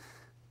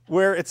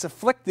where it's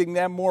afflicting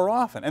them more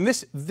often. And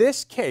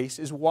this case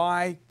is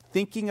why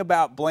thinking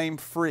about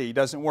blame-free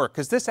doesn't work,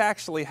 because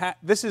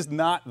this is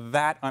not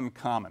that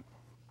uncommon.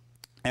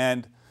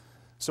 And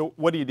so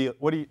what do you do?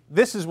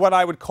 This is what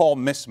I would call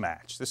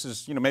mismatch. This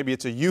is, maybe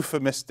it's a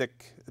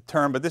euphemistic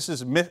term, but this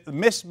is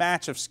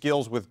mismatch of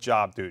skills with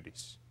job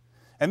duties.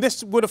 And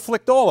this would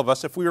afflict all of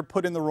us if we were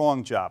put in the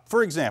wrong job.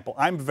 For example,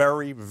 I'm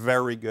very,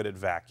 very good at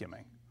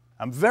vacuuming.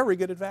 I'm very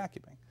good at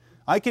vacuuming.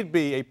 I could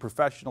be a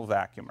professional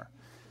vacuumer.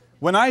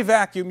 When I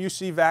vacuum, you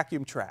see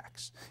vacuum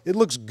tracks. It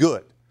looks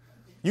good.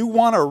 You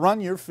want to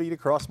run your feet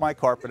across my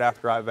carpet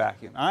after I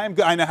vacuum. I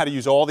know how to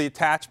use all the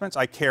attachments.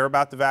 I care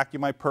about the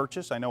vacuum I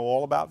purchase. I know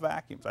all about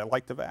vacuums. I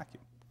like to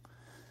vacuum.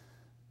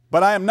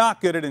 But I am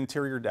not good at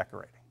interior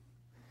decorating.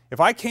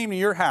 If I came to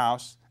your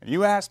house and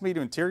you asked me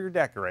to interior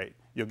decorate,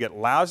 you'll get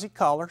lousy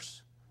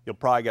colors. You'll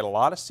probably get a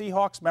lot of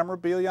Seahawks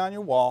memorabilia on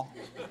your wall,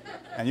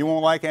 and you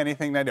won't like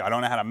anything they do. I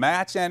don't know how to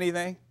match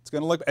anything.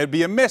 It'd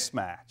be a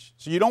mismatch.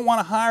 So you don't want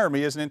to hire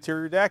me as an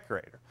interior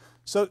decorator.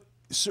 So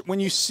when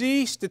you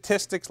see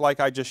statistics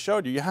like I just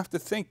showed you, you have to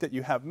think that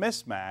you have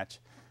mismatch,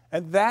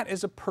 and that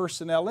is a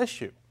personnel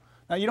issue.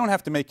 Now, you don't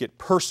have to make it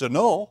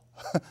personal,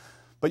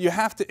 but you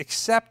have to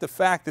accept the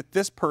fact that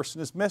this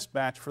person is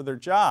mismatched for their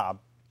job,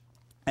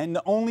 and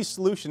the only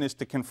solution is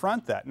to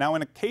confront that. Now,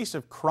 in a case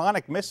of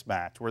chronic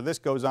mismatch, where this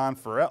goes on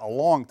for a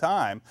long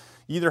time,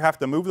 you either have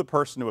to move the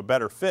person to a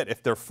better fit,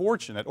 if they're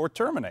fortunate, or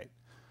terminate.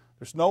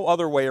 There's no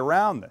other way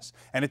around this.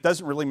 And it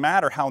doesn't really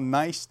matter how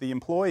nice the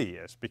employee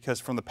is, because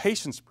from the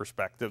patient's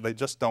perspective, they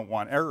just don't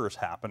want errors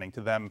happening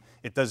to them.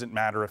 It doesn't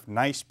matter if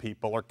nice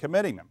people are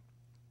committing them.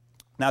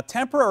 Now,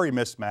 temporary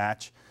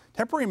mismatch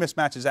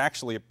is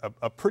actually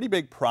a pretty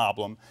big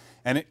problem,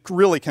 And it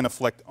really can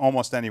afflict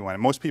almost anyone,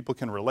 and most people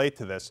can relate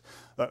to this.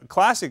 A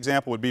classic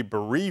example would be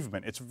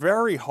bereavement. It's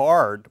very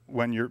hard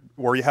when you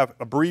have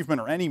a bereavement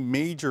or any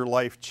major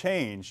life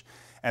change,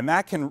 and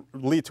that can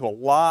lead to a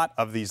lot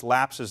of these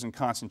lapses in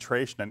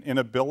concentration and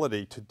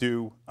inability to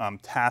do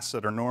tasks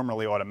that are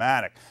normally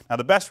automatic. Now,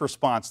 the best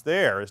response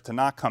there is to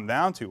not come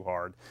down too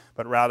hard,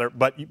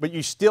 but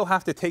you still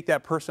have to take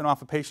that person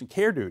off of patient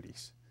care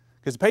duties,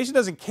 because the patient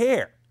doesn't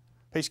care.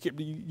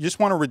 You just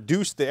want to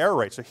reduce the error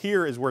rate. So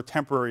here is where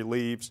temporary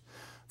leaves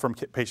from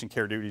patient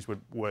care duties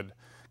would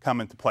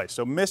come into play.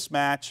 So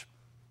mismatch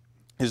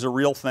is a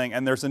real thing,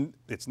 and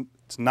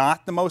it's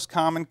not the most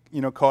common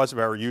cause of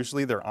error.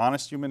 Usually they're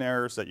honest human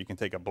errors that you can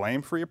take a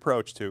blame-free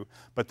approach to,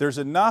 but there's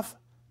enough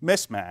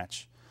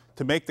mismatch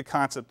to make the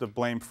concept of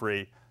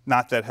blame-free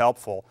not that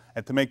helpful,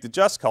 and to make the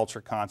just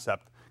culture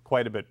concept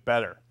quite a bit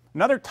better.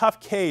 Another tough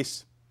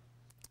case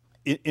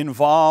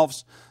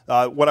involves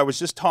what I was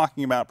just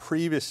talking about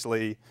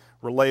previously,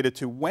 related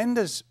to when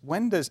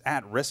does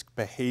at-risk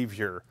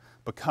behavior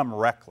become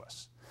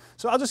reckless.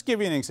 So I'll just give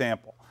you an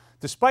example.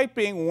 Despite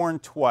being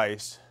warned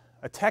twice,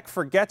 a tech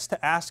forgets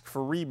to ask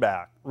for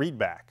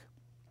readback.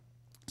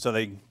 So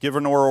they give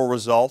an oral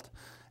result,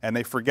 and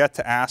they forget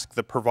to ask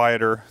the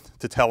provider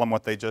to tell them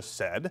what they just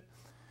said.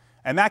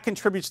 And that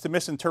contributes to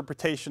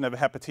misinterpretation of a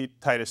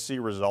hepatitis C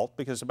result,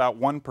 because about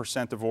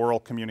 1% of oral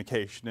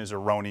communication is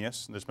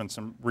erroneous. There's been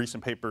some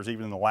recent papers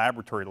even in the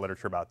laboratory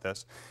literature about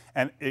this.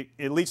 And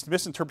it leads to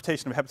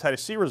misinterpretation of a hepatitis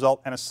C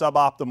result and a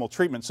suboptimal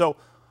treatment. So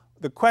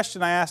the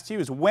question I asked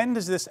you is, when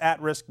does this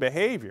at-risk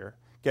behavior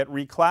get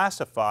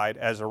reclassified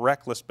as a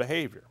reckless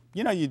behavior?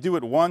 You do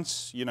it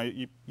once, you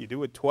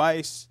do it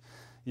twice,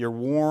 you're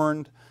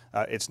warned.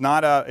 It's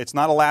not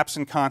a lapse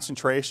in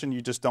concentration,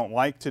 you just don't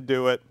like to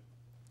do it.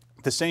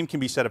 The same can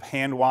be said of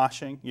hand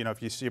washing,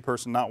 if you see a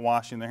person not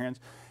washing their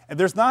hands. And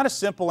there's not a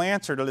simple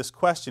answer to this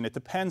question. It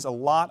depends a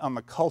lot on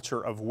the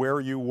culture of where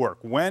you work.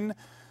 When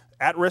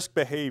at-risk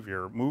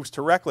behavior moves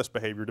to reckless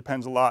behavior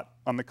depends a lot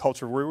on the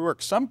culture of where we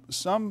work.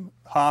 Some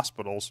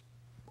hospitals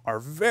are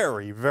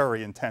very,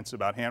 very intense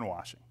about hand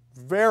washing,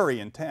 very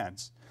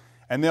intense.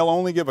 And they'll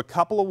only give a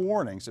couple of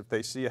warnings if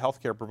they see a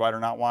healthcare provider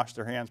not wash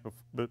their hands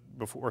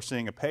before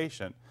seeing a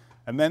patient.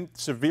 And then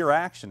severe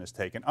action is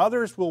taken.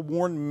 Others will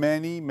warn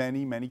many,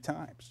 many, many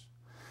times.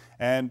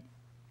 And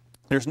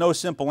there's no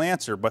simple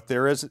answer, but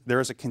there is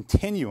a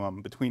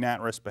continuum between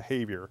at-risk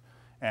behavior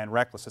and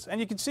recklessness.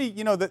 And you can see,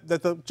 that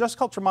the just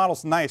culture model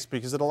is nice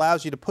because it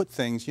allows you to put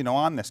things,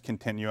 on this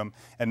continuum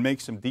and make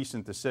some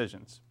decent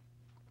decisions.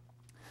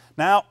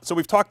 Now, so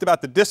we've talked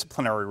about the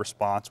disciplinary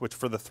response, which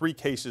for the three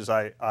cases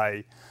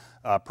I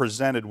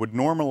presented would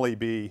normally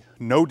be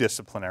no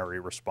disciplinary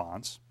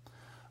response,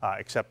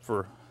 except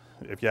for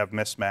if you have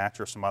mismatch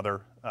or some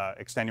other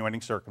extenuating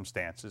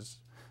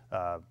circumstances,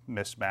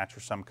 mismatch or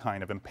some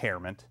kind of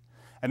impairment.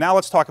 And now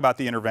let's talk about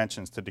the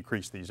interventions to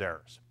decrease these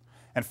errors.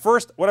 And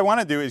first, what I want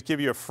to do is give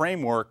you a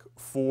framework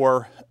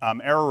for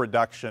error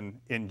reduction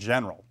in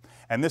general.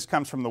 And this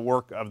comes from the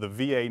work of the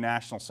VA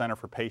National Center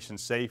for Patient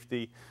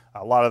Safety.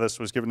 A lot of this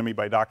was given to me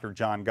by Dr.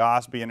 John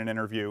Gosby in an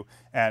interview,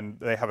 and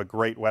they have a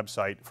great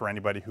website for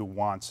anybody who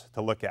wants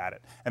to look at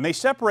it. And they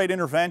separate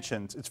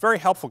interventions. It's very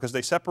helpful because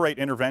they separate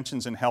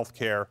interventions in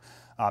healthcare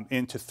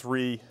into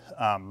three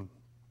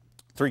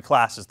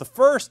classes. The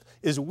first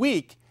is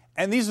weak,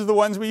 and these are the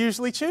ones we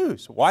usually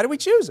choose. Why do we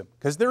choose them?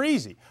 Because they're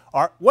easy.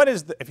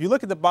 If you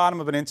look at the bottom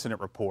of an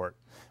incident report,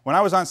 when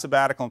I was on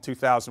sabbatical in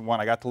 2001,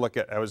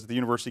 I was at the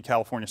University of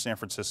California, San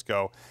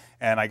Francisco,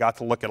 and I got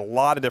to look at a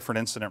lot of different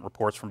incident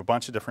reports from a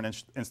bunch of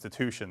different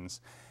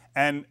institutions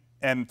and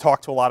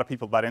talk to a lot of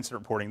people about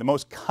incident reporting. The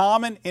most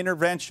common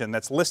intervention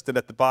that's listed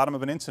at the bottom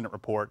of an incident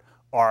report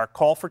are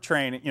call for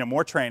training,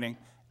 more training,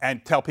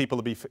 and tell people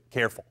to be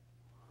careful.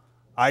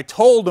 I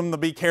told them to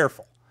be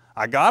careful.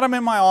 I got them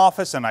in my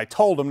office and I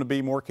told them to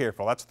be more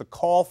careful. That's the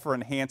call for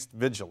enhanced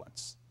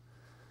vigilance.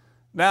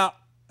 Now,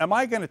 am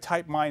I going to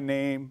type my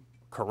name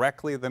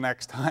correctly the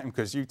next time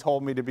because you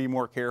told me to be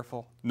more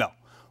careful? No.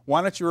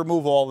 Why don't you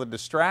remove all the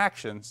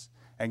distractions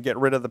and get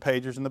rid of the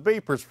pagers and the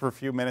beepers for a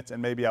few minutes,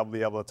 and maybe I'll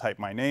be able to type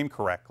my name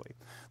correctly.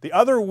 The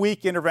other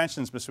weak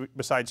interventions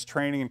besides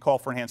training and call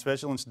for enhanced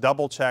vigilance,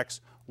 double checks,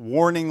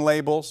 warning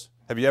labels.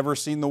 Have you ever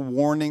seen the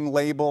warning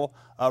label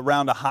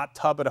around a hot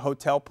tub at a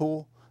hotel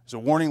pool? There's a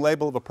warning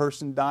label of a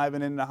person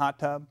diving in a hot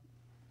tub.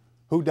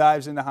 Who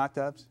dives into hot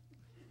tubs?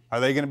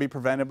 Are they going to be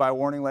prevented by a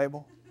warning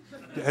label?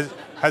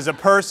 Has a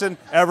person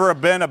ever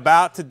been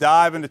about to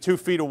dive into 2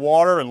 feet of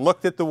water and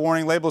looked at the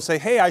warning label and say,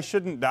 hey, I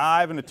shouldn't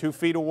dive into 2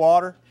 feet of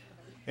water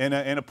in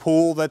a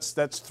pool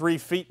that's 3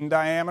 feet in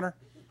diameter?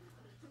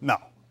 No.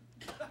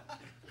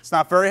 It's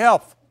not very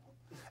helpful.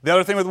 The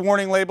other thing with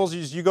warning labels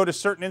is you go to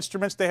certain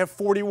instruments, they have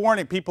 40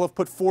 warning. People have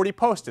put 40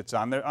 Post-its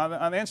on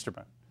the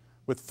instrument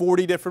with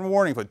 40 different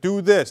warnings. Like,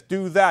 do this,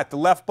 do that. The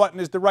left button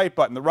is the right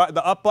button.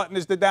 The up button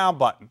is the down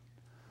button.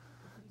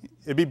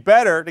 It'd be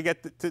better to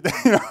get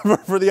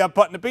for the up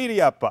button to be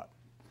the up button.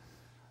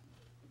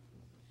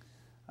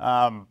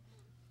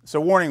 So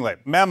warning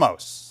label.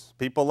 Memos.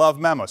 People love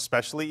memos,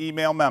 especially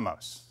email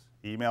memos.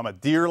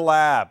 Dear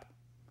lab,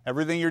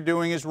 Everything you're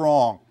doing is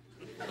wrong.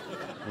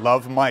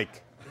 Love,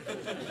 Mike.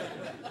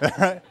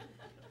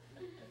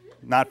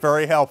 Not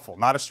very helpful,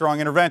 not a strong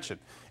intervention.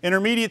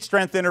 Intermediate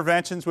strength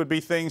interventions would be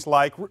things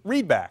like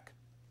readback.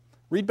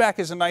 Readback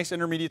is a nice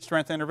intermediate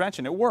strength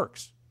intervention. It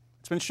works.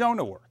 It's been shown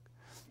to work.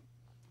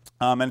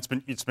 And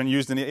it's been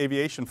used in the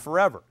aviation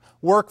forever.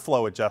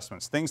 Workflow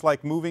adjustments, things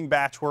like moving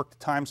batch work to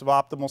times of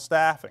optimal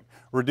staffing,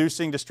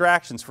 reducing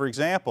distractions. For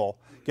example,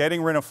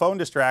 getting rid of phone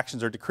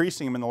distractions or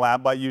decreasing them in the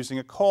lab by using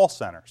a call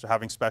center, so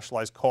having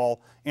specialized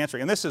call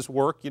answering. And this is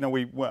work. You know,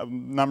 a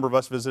number of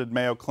us visited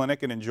Mayo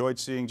Clinic and enjoyed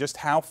seeing just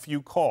how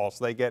few calls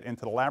they get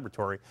into the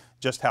laboratory,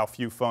 just how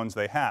few phones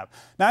they have.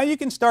 Now you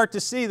can start to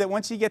see that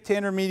once you get to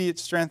intermediate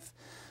strength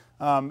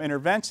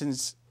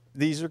interventions,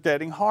 these are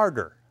getting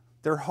harder.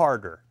 They're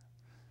harder.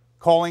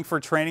 Calling for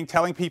training,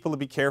 telling people to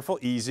be careful,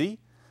 easy.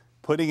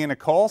 Putting in a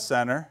call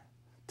center,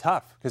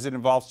 tough, because it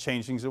involves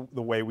changing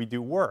the way we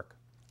do work.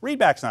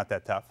 Readback's not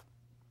that tough.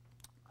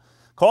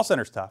 Call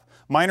center's tough.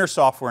 Minor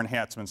software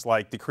enhancements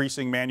like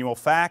decreasing manual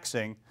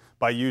faxing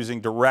by using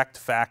direct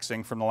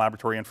faxing from the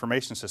laboratory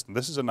information system.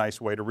 This is a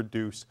nice way to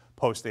reduce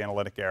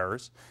post-analytic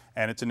errors,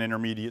 and it's an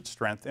intermediate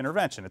strength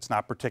intervention. It's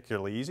not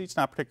particularly easy, it's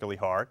not particularly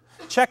hard.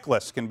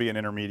 Checklists can be an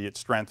intermediate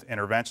strength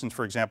intervention.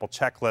 For example,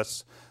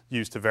 checklists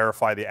used to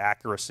verify the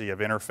accuracy of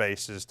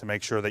interfaces to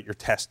make sure that you're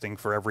testing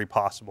for every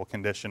possible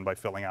condition by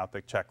filling out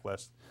the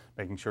checklist,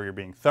 making sure you're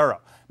being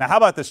thorough. Now, how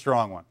about the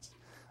strong ones?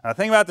 Now, the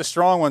thing about the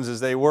strong ones is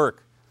they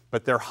work,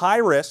 but they're high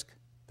risk,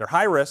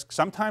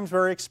 sometimes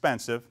very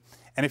expensive,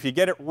 and if you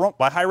get it wrong,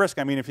 by high risk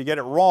I mean if you get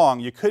it wrong,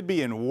 you could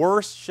be in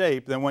worse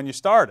shape than when you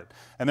started.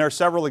 And there are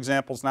several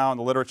examples now in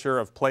the literature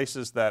of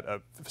places that,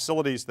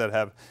 facilities that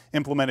have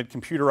implemented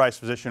computerized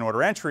physician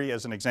order entry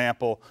as an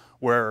example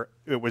where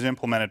it was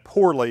implemented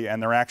poorly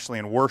and they're actually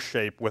in worse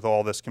shape with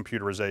all this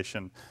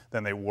computerization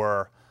than they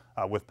were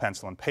with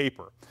pencil and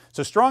paper.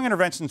 So strong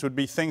interventions would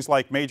be things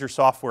like major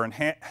software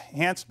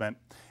enhancement.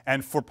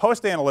 And for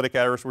post-analytic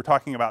errors, we're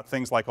talking about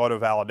things like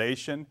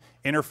auto-validation,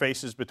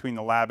 interfaces between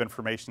the lab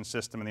information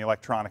system and the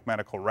electronic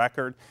medical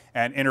record,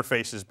 and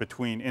interfaces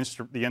between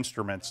the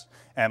instruments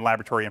and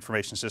laboratory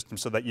information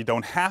systems so that you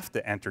don't have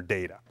to enter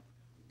data.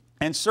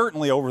 And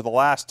certainly over the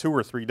last 2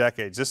 or 3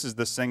 decades, this is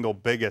the single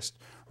biggest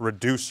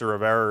reducer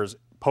of errors,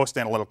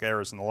 post-analytic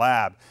errors in the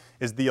lab,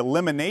 is the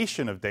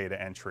elimination of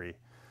data entry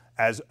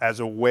as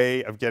a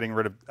way of getting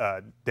rid of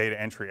data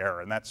entry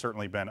error, and that's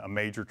certainly been a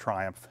major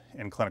triumph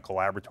in clinical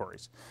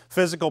laboratories.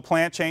 Physical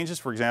plant changes,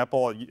 for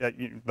example,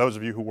 those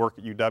of you who work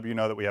at UW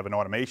know that we have an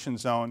automation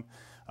zone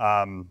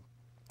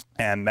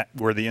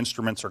where the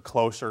instruments are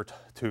closer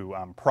to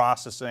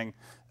processing.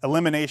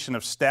 Elimination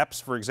of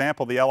steps, for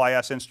example, the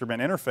LIS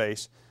instrument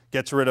interface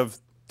gets rid of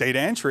data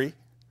entry.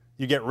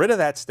 You get rid of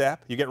that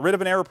step, you get rid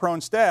of an error-prone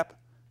step,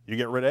 you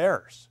get rid of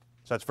errors.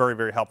 So that's very,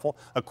 very helpful.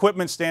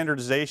 Equipment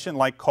standardization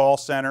like call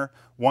center,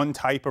 one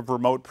type of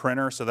remote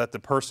printer so that the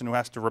person who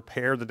has to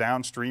repair the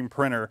downstream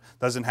printer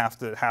doesn't have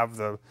to have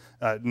the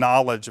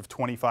knowledge of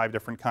 25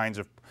 different kinds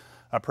of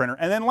printer.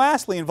 And then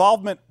lastly,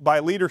 involvement by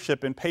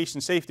leadership in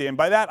patient safety. And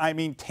by that I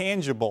mean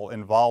tangible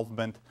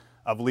involvement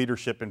of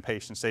leadership in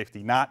patient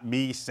safety, not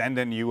me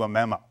sending you a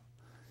memo.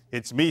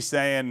 It's me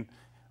saying,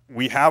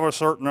 we have a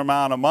certain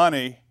amount of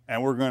money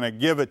and we're going to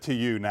give it to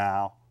you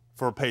now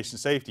for a patient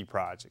safety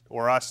project,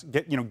 or us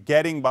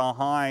getting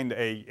behind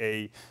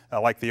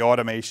like the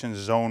automation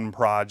zone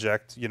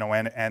project,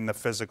 and the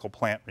physical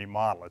plant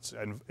remodel.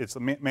 It's the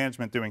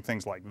management doing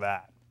things like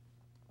that.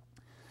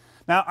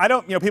 Now,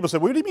 people say,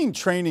 what do you mean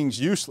training's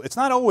useless? It's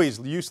not always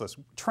useless.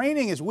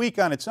 Training is weak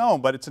on its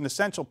own, but it's an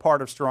essential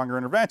part of stronger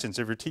interventions.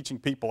 If you're teaching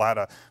people how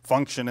to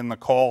function in the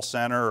call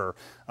center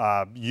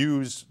or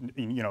use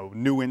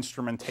new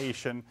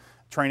instrumentation,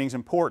 training's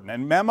important.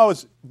 And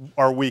memos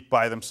are weak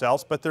by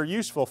themselves, but they're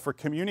useful for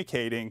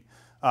communicating,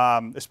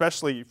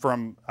 especially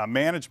from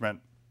management,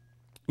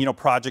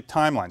 project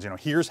timelines.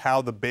 Here's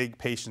how the big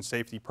patient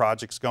safety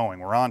project's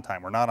going. We're on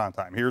time, we're not on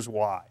time, here's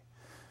why.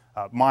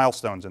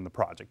 Milestones in the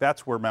project.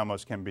 That's where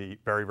memos can be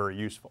very, very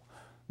useful.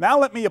 Now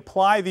let me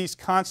apply these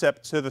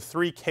concepts to the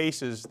 3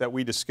 cases that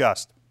we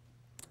discussed.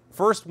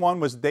 First one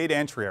was data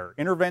entry error,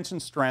 intervention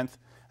strength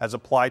as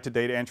applied to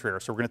data entry error.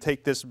 So we're going to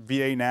take this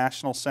VA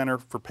National Center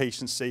for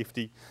Patient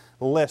Safety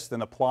list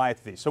and apply it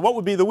to these. So what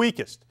would be the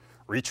weakest?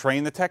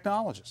 Retrain the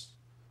technologists.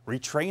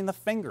 Retrain the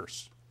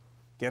fingers.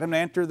 Get them to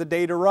enter the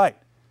data right.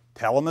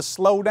 Tell them to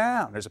slow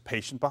down. There's a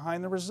patient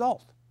behind the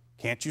result.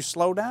 Can't you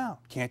slow down?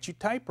 Can't you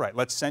type right?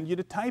 Let's send you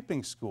to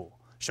typing school.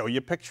 Show you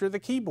a picture of the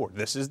keyboard.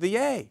 This is the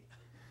A.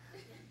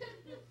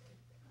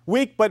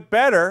 Weak but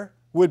better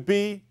would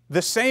be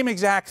the same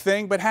exact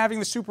thing, but having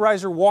the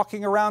supervisor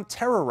walking around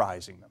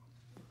terrorizing them.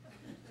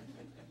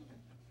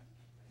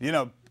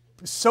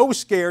 So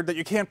scared that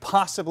you can't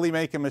possibly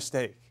make a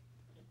mistake.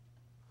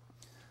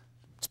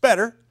 It's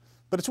better,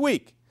 but it's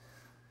weak.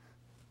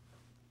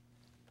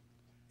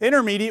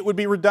 Intermediate would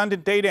be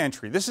redundant data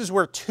entry. This is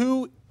where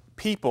 2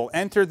 people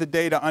enter the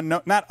data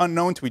not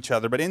unknown to each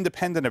other, but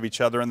independent of each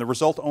other, and the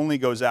result only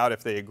goes out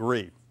if they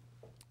agree.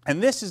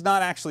 And this is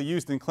not actually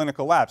used in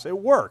clinical labs. It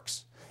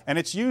works. And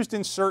it's used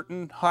in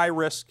certain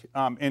high-risk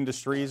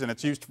industries, and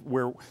it's used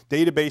where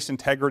database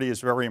integrity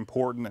is very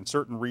important in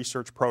certain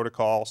research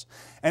protocols.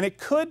 And I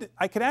could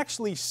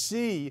actually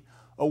see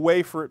a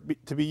way for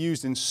it to be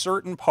used in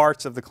certain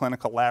parts of the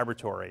clinical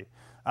laboratory.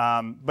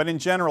 But in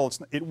general,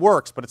 it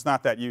works, but it's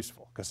not that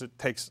useful because it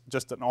takes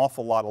just an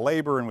awful lot of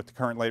labor, and with the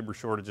current labor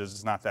shortages,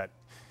 it's not that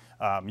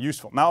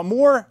useful. Now,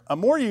 a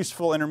more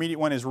useful intermediate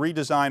one is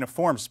redesign of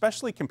forms,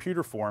 especially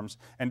computer forms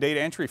and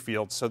data entry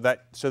fields, so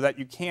that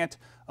you can't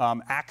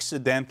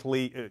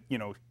accidentally,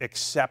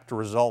 accept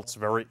results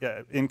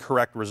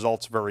incorrect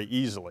results very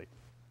easily,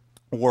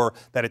 or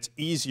that it's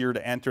easier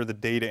to enter the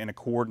data in a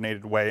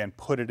coordinated way and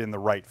put it in the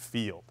right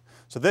field.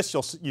 So this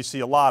you see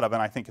a lot of,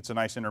 and I think it's a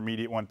nice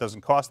intermediate one. It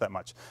doesn't cost that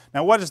much.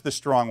 Now, what is the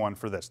strong one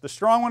for this? The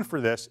strong one for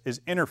this is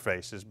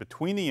interfaces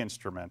between the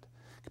instrument,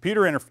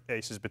 computer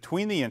interfaces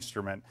between the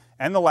instrument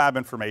and the lab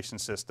information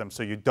system,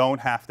 so you don't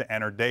have to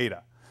enter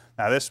data.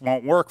 Now, this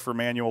won't work for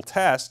manual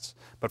tests,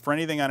 but for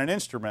anything on an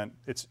instrument,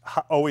 it's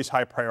always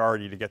high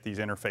priority to get these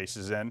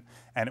interfaces in,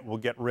 and it will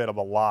get rid of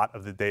a lot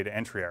of the data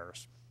entry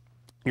errors.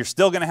 You're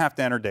still going to have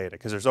to enter data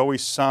because there's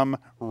always some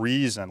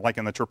reason, like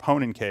in the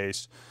troponin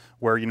case,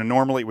 where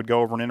normally it would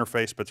go over an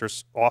interface, but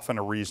there's often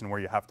a reason where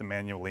you have to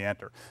manually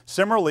enter.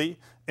 Similarly,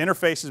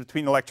 interfaces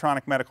between the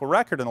electronic medical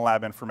record and the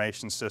lab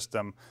information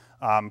system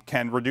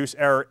can reduce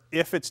error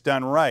if it's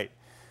done right.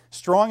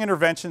 Strong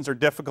interventions are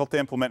difficult to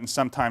implement and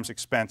sometimes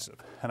expensive.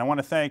 And I want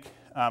to thank,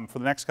 for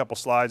the next couple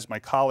slides, my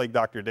colleague,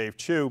 Dr. Dave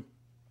Chu,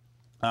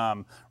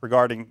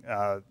 regarding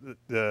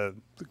the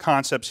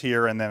concepts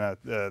here, and then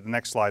the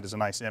next slide is a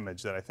nice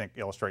image that I think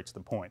illustrates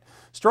the point.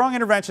 Strong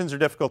interventions are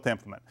difficult to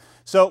implement.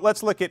 So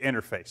let's look at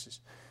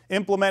interfaces.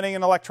 Implementing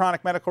an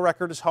electronic medical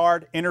record is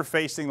hard.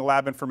 Interfacing the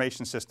lab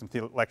information system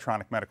to the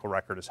electronic medical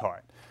record is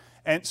hard.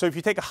 And so if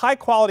you take a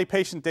high-quality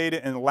patient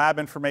data in the lab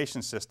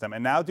information system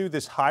and now do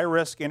this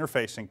high-risk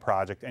interfacing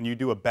project, and you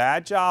do a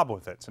bad job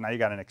with it, so now you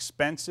got an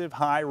expensive,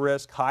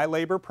 high-risk,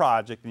 high-labor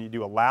project, and you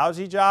do a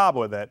lousy job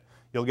with it,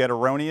 you'll get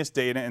erroneous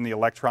data in the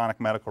electronic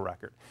medical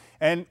record.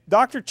 And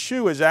Dr.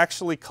 Chu has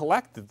actually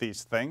collected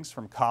these things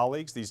from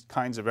colleagues, these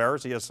kinds of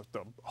errors. He has a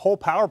whole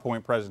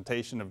PowerPoint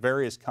presentation of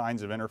various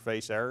kinds of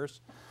interface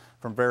errors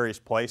from various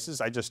places.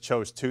 I just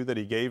chose two that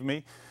he gave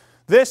me.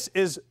 This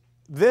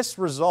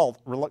result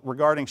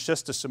regarding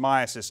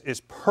schistosomiasis is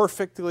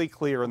perfectly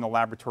clear in the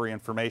laboratory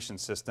information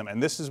system,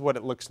 and this is what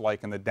it looks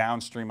like in the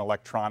downstream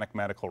electronic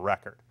medical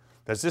record.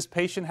 Does this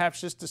patient have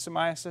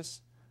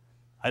schistosomiasis?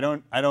 I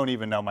don't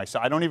even know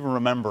myself. I don't even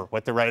remember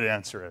what the right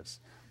answer is.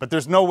 But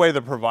there's no way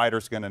the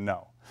provider's going to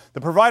know.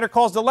 The provider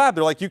calls the lab.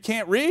 They're like, you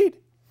can't read?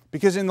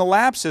 Because in the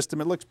lab system,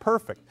 it looks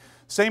perfect.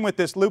 Same with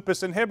this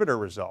lupus inhibitor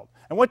result.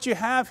 And what you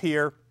have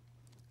here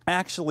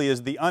actually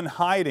is the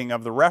unhiding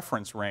of the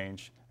reference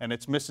range, and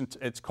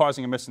it's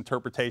causing a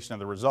misinterpretation of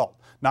the result.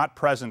 Not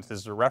present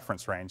is the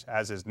reference range,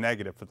 as is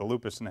negative for the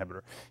lupus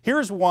inhibitor.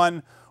 Here's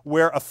one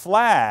where a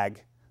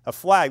flag,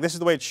 this is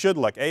the way it should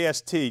look,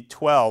 AST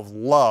 12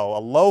 low, a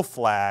low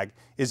flag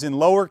is in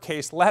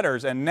lowercase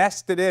letters and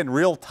nested in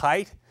real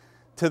tight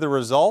to the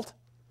result.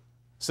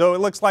 So it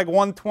looks like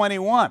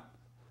 121.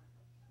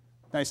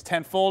 Nice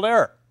tenfold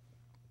error.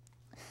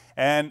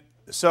 And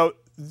so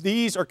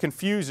these are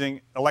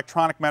confusing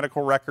electronic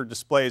medical record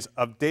displays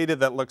of data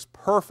that looks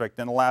perfect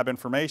in a lab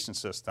information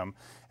system.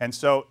 And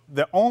so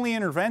the only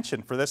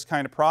intervention for this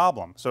kind of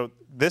problem, so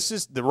this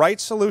is the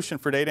right solution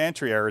for data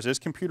entry errors, is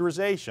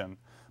computerization.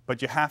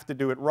 But you have to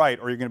do it right,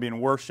 or you're going to be in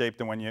worse shape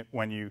than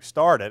when you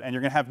started, and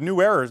you're going to have new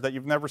errors that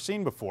you've never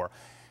seen before.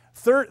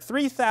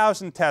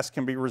 3,000 tests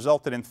can be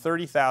resulted in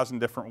 30,000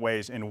 different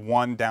ways in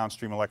one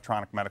downstream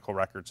electronic medical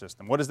record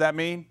system. What does that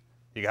mean?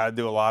 You got to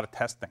do a lot of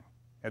testing.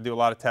 You got to do a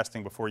lot of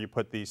testing before you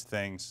put these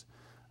things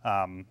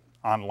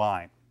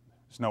online.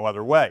 There's no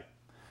other way.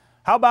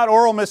 How about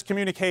oral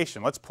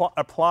miscommunication? Let's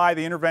apply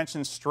the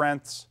intervention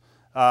strengths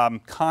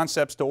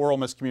concepts to oral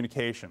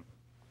miscommunication.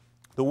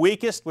 The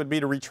weakest would be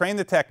to retrain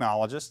the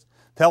technologist,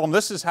 tell them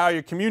this is how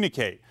you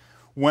communicate.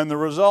 When the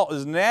result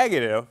is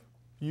negative,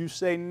 you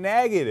say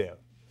negative.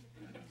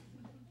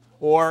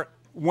 Or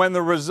when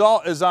the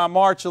result is on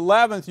March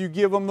 11th, you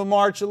give them the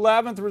March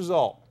 11th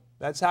result.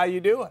 That's how you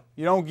do it.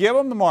 You don't give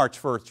them the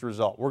March 1st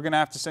result. We're going to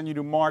have to send you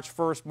to March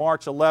 1st,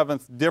 March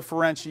 11th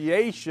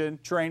differentiation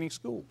training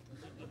school.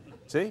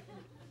 See?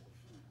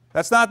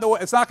 That's not the way.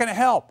 It's not going to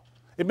help.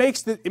 It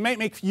may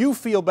make you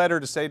feel better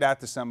to say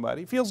that to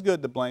somebody. It feels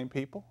good to blame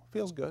people. It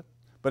feels good.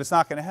 But it's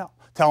not going to help.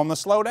 Tell them to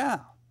slow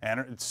down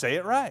and say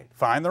it right.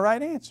 Find the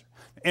right answer.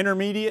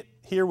 Intermediate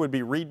here would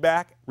be read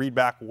back. Read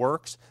back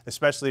works,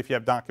 especially if you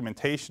have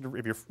documentation,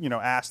 if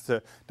you're asked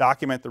to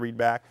document the read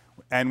back.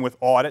 And with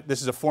audit,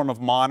 this is a form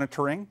of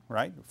monitoring,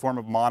 right? A form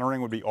of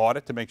monitoring would be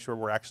audit to make sure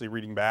we're actually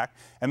reading back.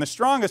 And the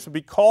strongest would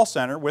be call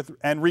center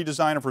and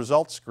redesign of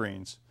result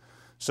screens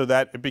so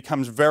that it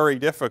becomes very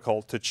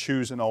difficult to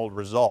choose an old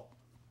result.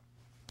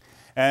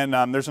 And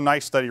there's a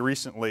nice study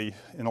recently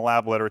in the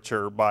lab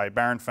literature by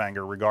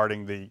Barenfanger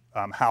regarding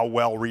how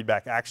well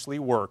readback actually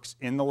works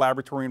in the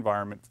laboratory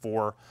environment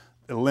for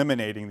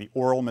eliminating the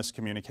oral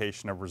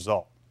miscommunication of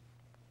result.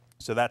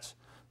 So that's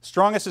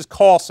Strongest is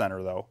call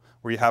center, though,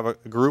 where you have a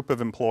group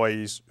of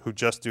employees who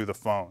just do the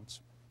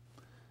phones.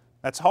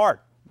 That's hard.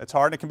 That's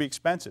hard and it can be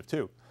expensive,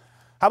 too.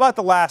 How about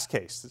the last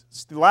case?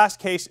 The last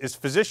case is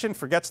physician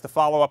forgets to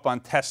follow up on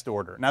test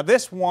order. Now,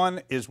 this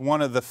one is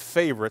one of the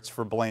favorites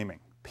for blaming.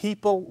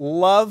 People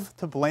love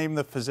to blame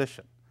the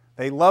physician.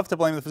 They love to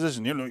blame the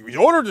physician. You know, he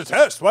ordered the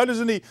test. Why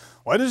doesn't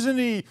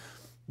he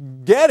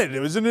get it?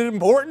 Isn't it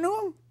important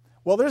to him?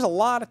 Well, there's a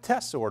lot of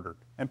tests ordered,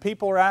 and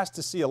people are asked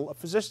to see,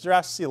 physicians are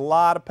asked to see a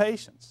lot of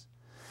patients.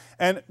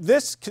 And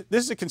this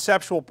is a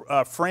conceptual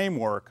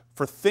framework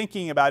for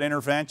thinking about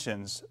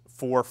interventions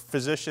for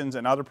physicians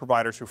and other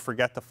providers who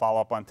forget to follow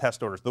up on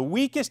test orders. The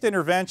weakest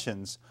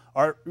interventions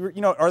are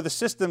the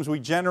systems we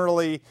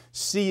generally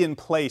see in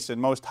place in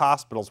most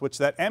hospitals, which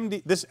and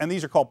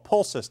these are called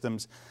pull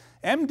systems.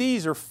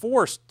 MDs are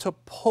forced to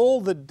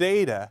pull the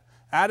data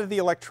out of the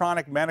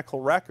electronic medical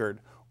record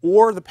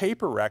or the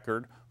paper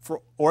record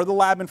or the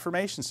lab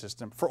information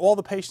system for all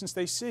the patients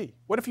they see.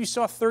 What if you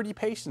saw 30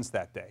 patients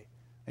that day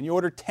and you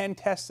ordered 10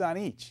 tests on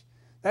each?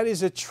 That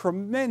is a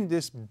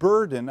tremendous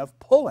burden of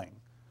pulling.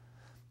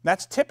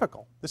 That's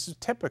typical. This is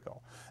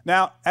typical.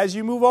 Now, as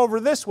you move over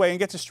this way and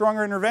get to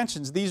stronger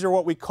interventions, these are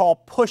what we call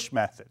push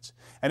methods.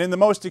 And in the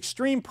most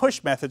extreme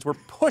push methods, we're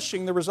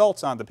pushing the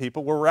results onto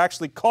people where we're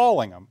actually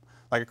calling them,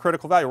 like a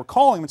critical value. We're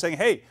calling them and saying,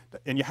 hey,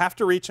 and you have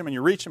to reach them, and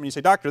you reach them, and you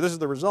say, doctor, this is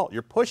the result.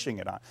 You're pushing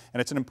it on,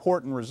 and it's an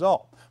important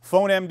result.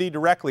 Phone MD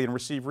directly and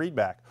receive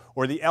readback.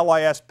 Or the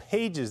LIS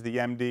pages the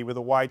MD with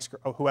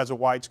who has a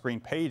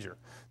widescreen pager.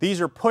 These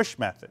are push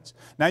methods.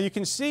 Now you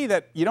can see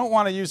that you don't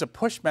want to use a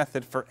push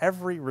method for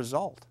every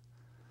result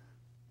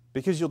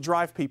because you'll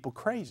drive people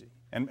crazy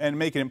and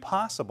make it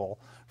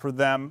impossible for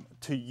them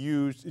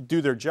to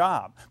do their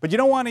job. But you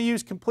don't want to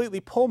use completely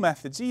pull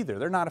methods either.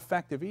 They're not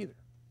effective either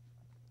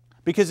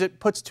because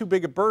it puts too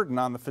big a burden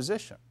on the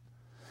physician.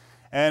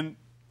 And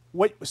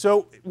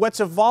so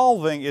what's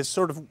evolving is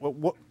sort of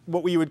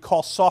what we would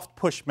call soft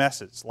push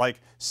methods,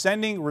 like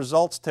sending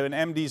results to an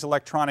MD's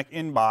electronic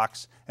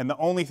inbox, and the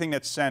only thing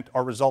that's sent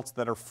are results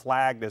that are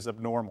flagged as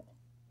abnormal.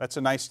 That's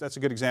a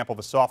good example of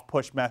a soft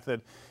push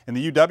method. In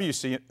the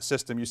UW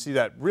system, you see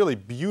that really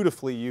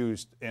beautifully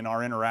used in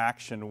our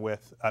interaction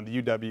with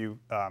the UW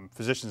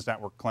Physicians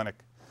Network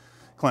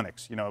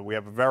clinics. You know, we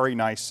have a very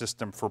nice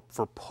system for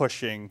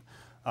pushing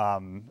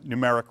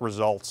numeric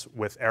results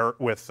with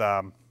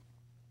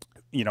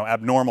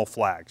abnormal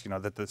flags,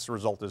 that this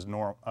result is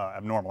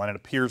abnormal, and it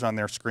appears on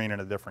their screen in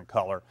a different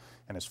color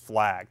and is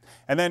flagged.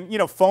 And then,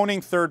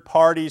 phoning third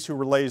parties who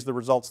relays the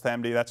results to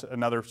MD, that's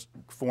another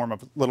form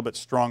of a little bit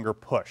stronger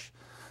push.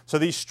 So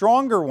these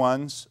stronger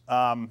ones,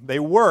 they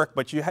work,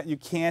 but you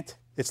can't,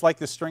 it's like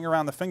the string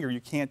around the finger,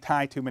 you can't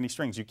tie too many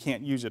strings. You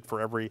can't use it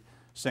for every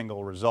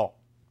single result.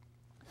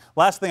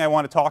 Last thing I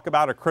want to talk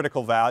about are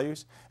critical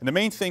values. And the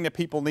main thing that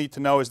people need to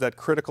know is that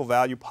critical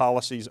value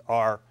policies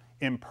are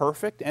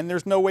imperfect, and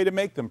there's no way to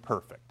make them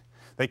perfect.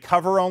 They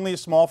cover only a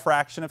small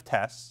fraction of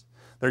tests.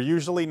 They're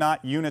usually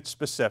not unit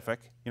specific.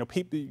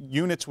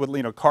 Units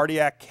would,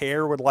 cardiac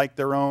care would like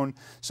their own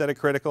set of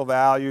critical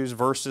values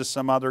versus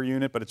some other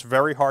unit, but it's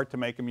very hard to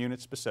make them unit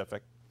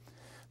specific.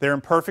 They're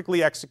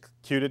imperfectly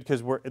executed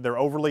because they're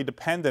overly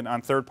dependent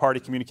on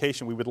third-party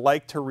communication. We would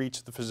like to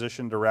reach the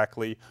physician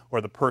directly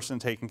or the person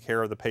taking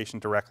care of the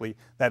patient directly.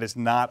 That is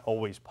not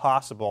always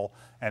possible,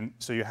 and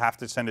so you have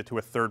to send it to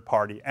a third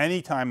party.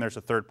 Anytime there's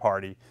a third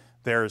party,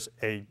 there's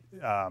a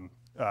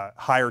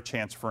higher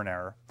chance for an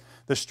error.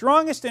 The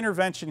strongest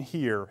intervention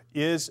here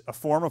is a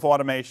form of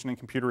automation and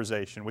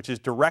computerization, which is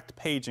direct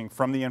paging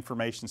from the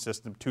information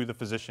system to the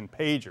physician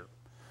pager.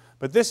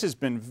 But this has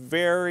been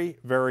very,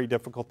 very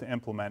difficult to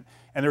implement,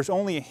 and there's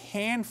only a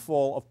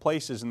handful of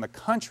places in the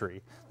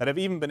country that have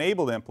even been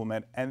able to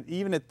implement, and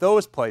even at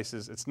those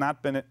places,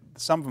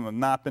 some of them have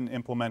not been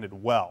implemented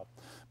well.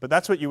 But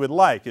that's what you would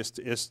like, is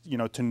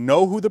to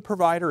know who the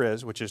provider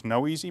is, which is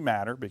no easy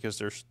matter because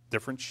there's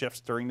different shifts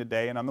during the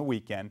day and on the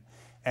weekend,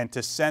 and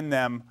to send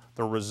them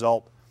the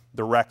result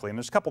directly. And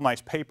there's a couple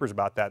nice papers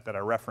about that I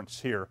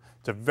referenced here.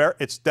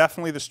 It's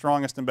definitely the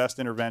strongest and best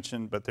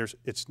intervention, but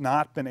it's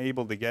not been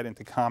able to get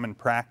into common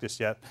practice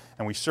yet,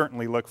 and we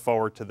certainly look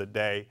forward to the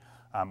day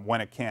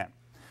when it can.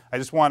 I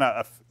just want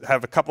to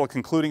have a couple of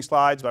concluding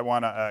slides. I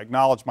want to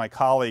acknowledge my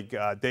colleague,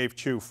 Dave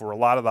Chu, for a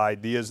lot of the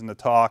ideas in the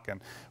talk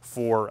and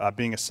for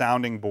being a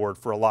sounding board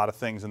for a lot of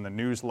things in the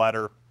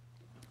newsletter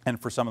and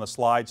for some of the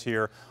slides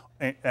here.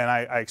 And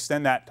I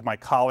extend that to my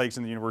colleagues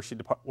in the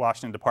University of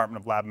Washington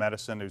Department of Lab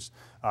Medicine who's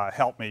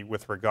helped me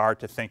with regard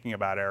to thinking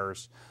about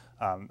errors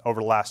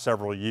over the last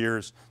several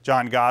years.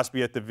 John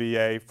Gosby at the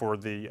VA for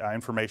the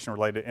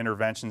information-related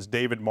interventions,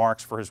 David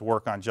Marks for his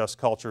work on just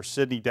culture,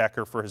 Sidney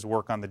Decker for his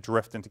work on the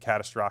drift into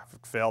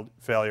catastrophic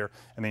failure,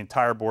 and the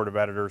entire board of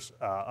editors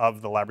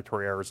of the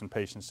Laboratory Errors and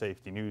Patient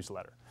Safety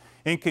newsletter.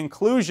 In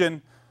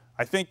conclusion,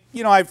 I think,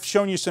 I've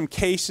shown you some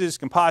cases,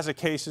 composite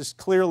cases.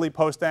 Clearly,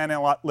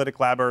 post-analytic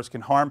lab errors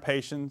can harm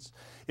patients.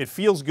 It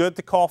feels good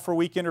to call for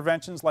weak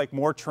interventions like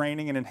more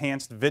training and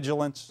enhanced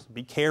vigilance.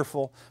 Be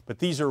careful, but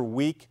these are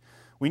weak.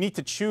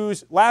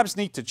 Labs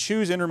need to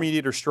choose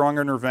intermediate or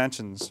stronger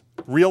interventions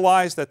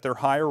realize that they're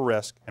higher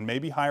risk and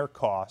maybe higher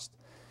cost,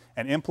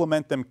 and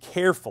implement them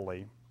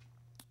carefully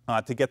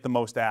to get the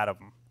most out of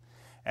them.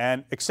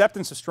 And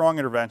acceptance of strong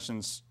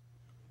interventions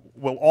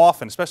will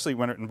often, especially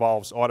when it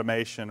involves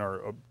automation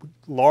or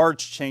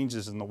large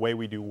changes in the way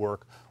we do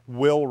work,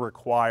 will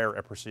require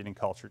a preceding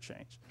culture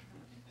change.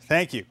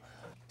 Thank you.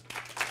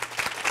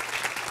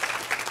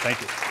 Thank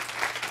you.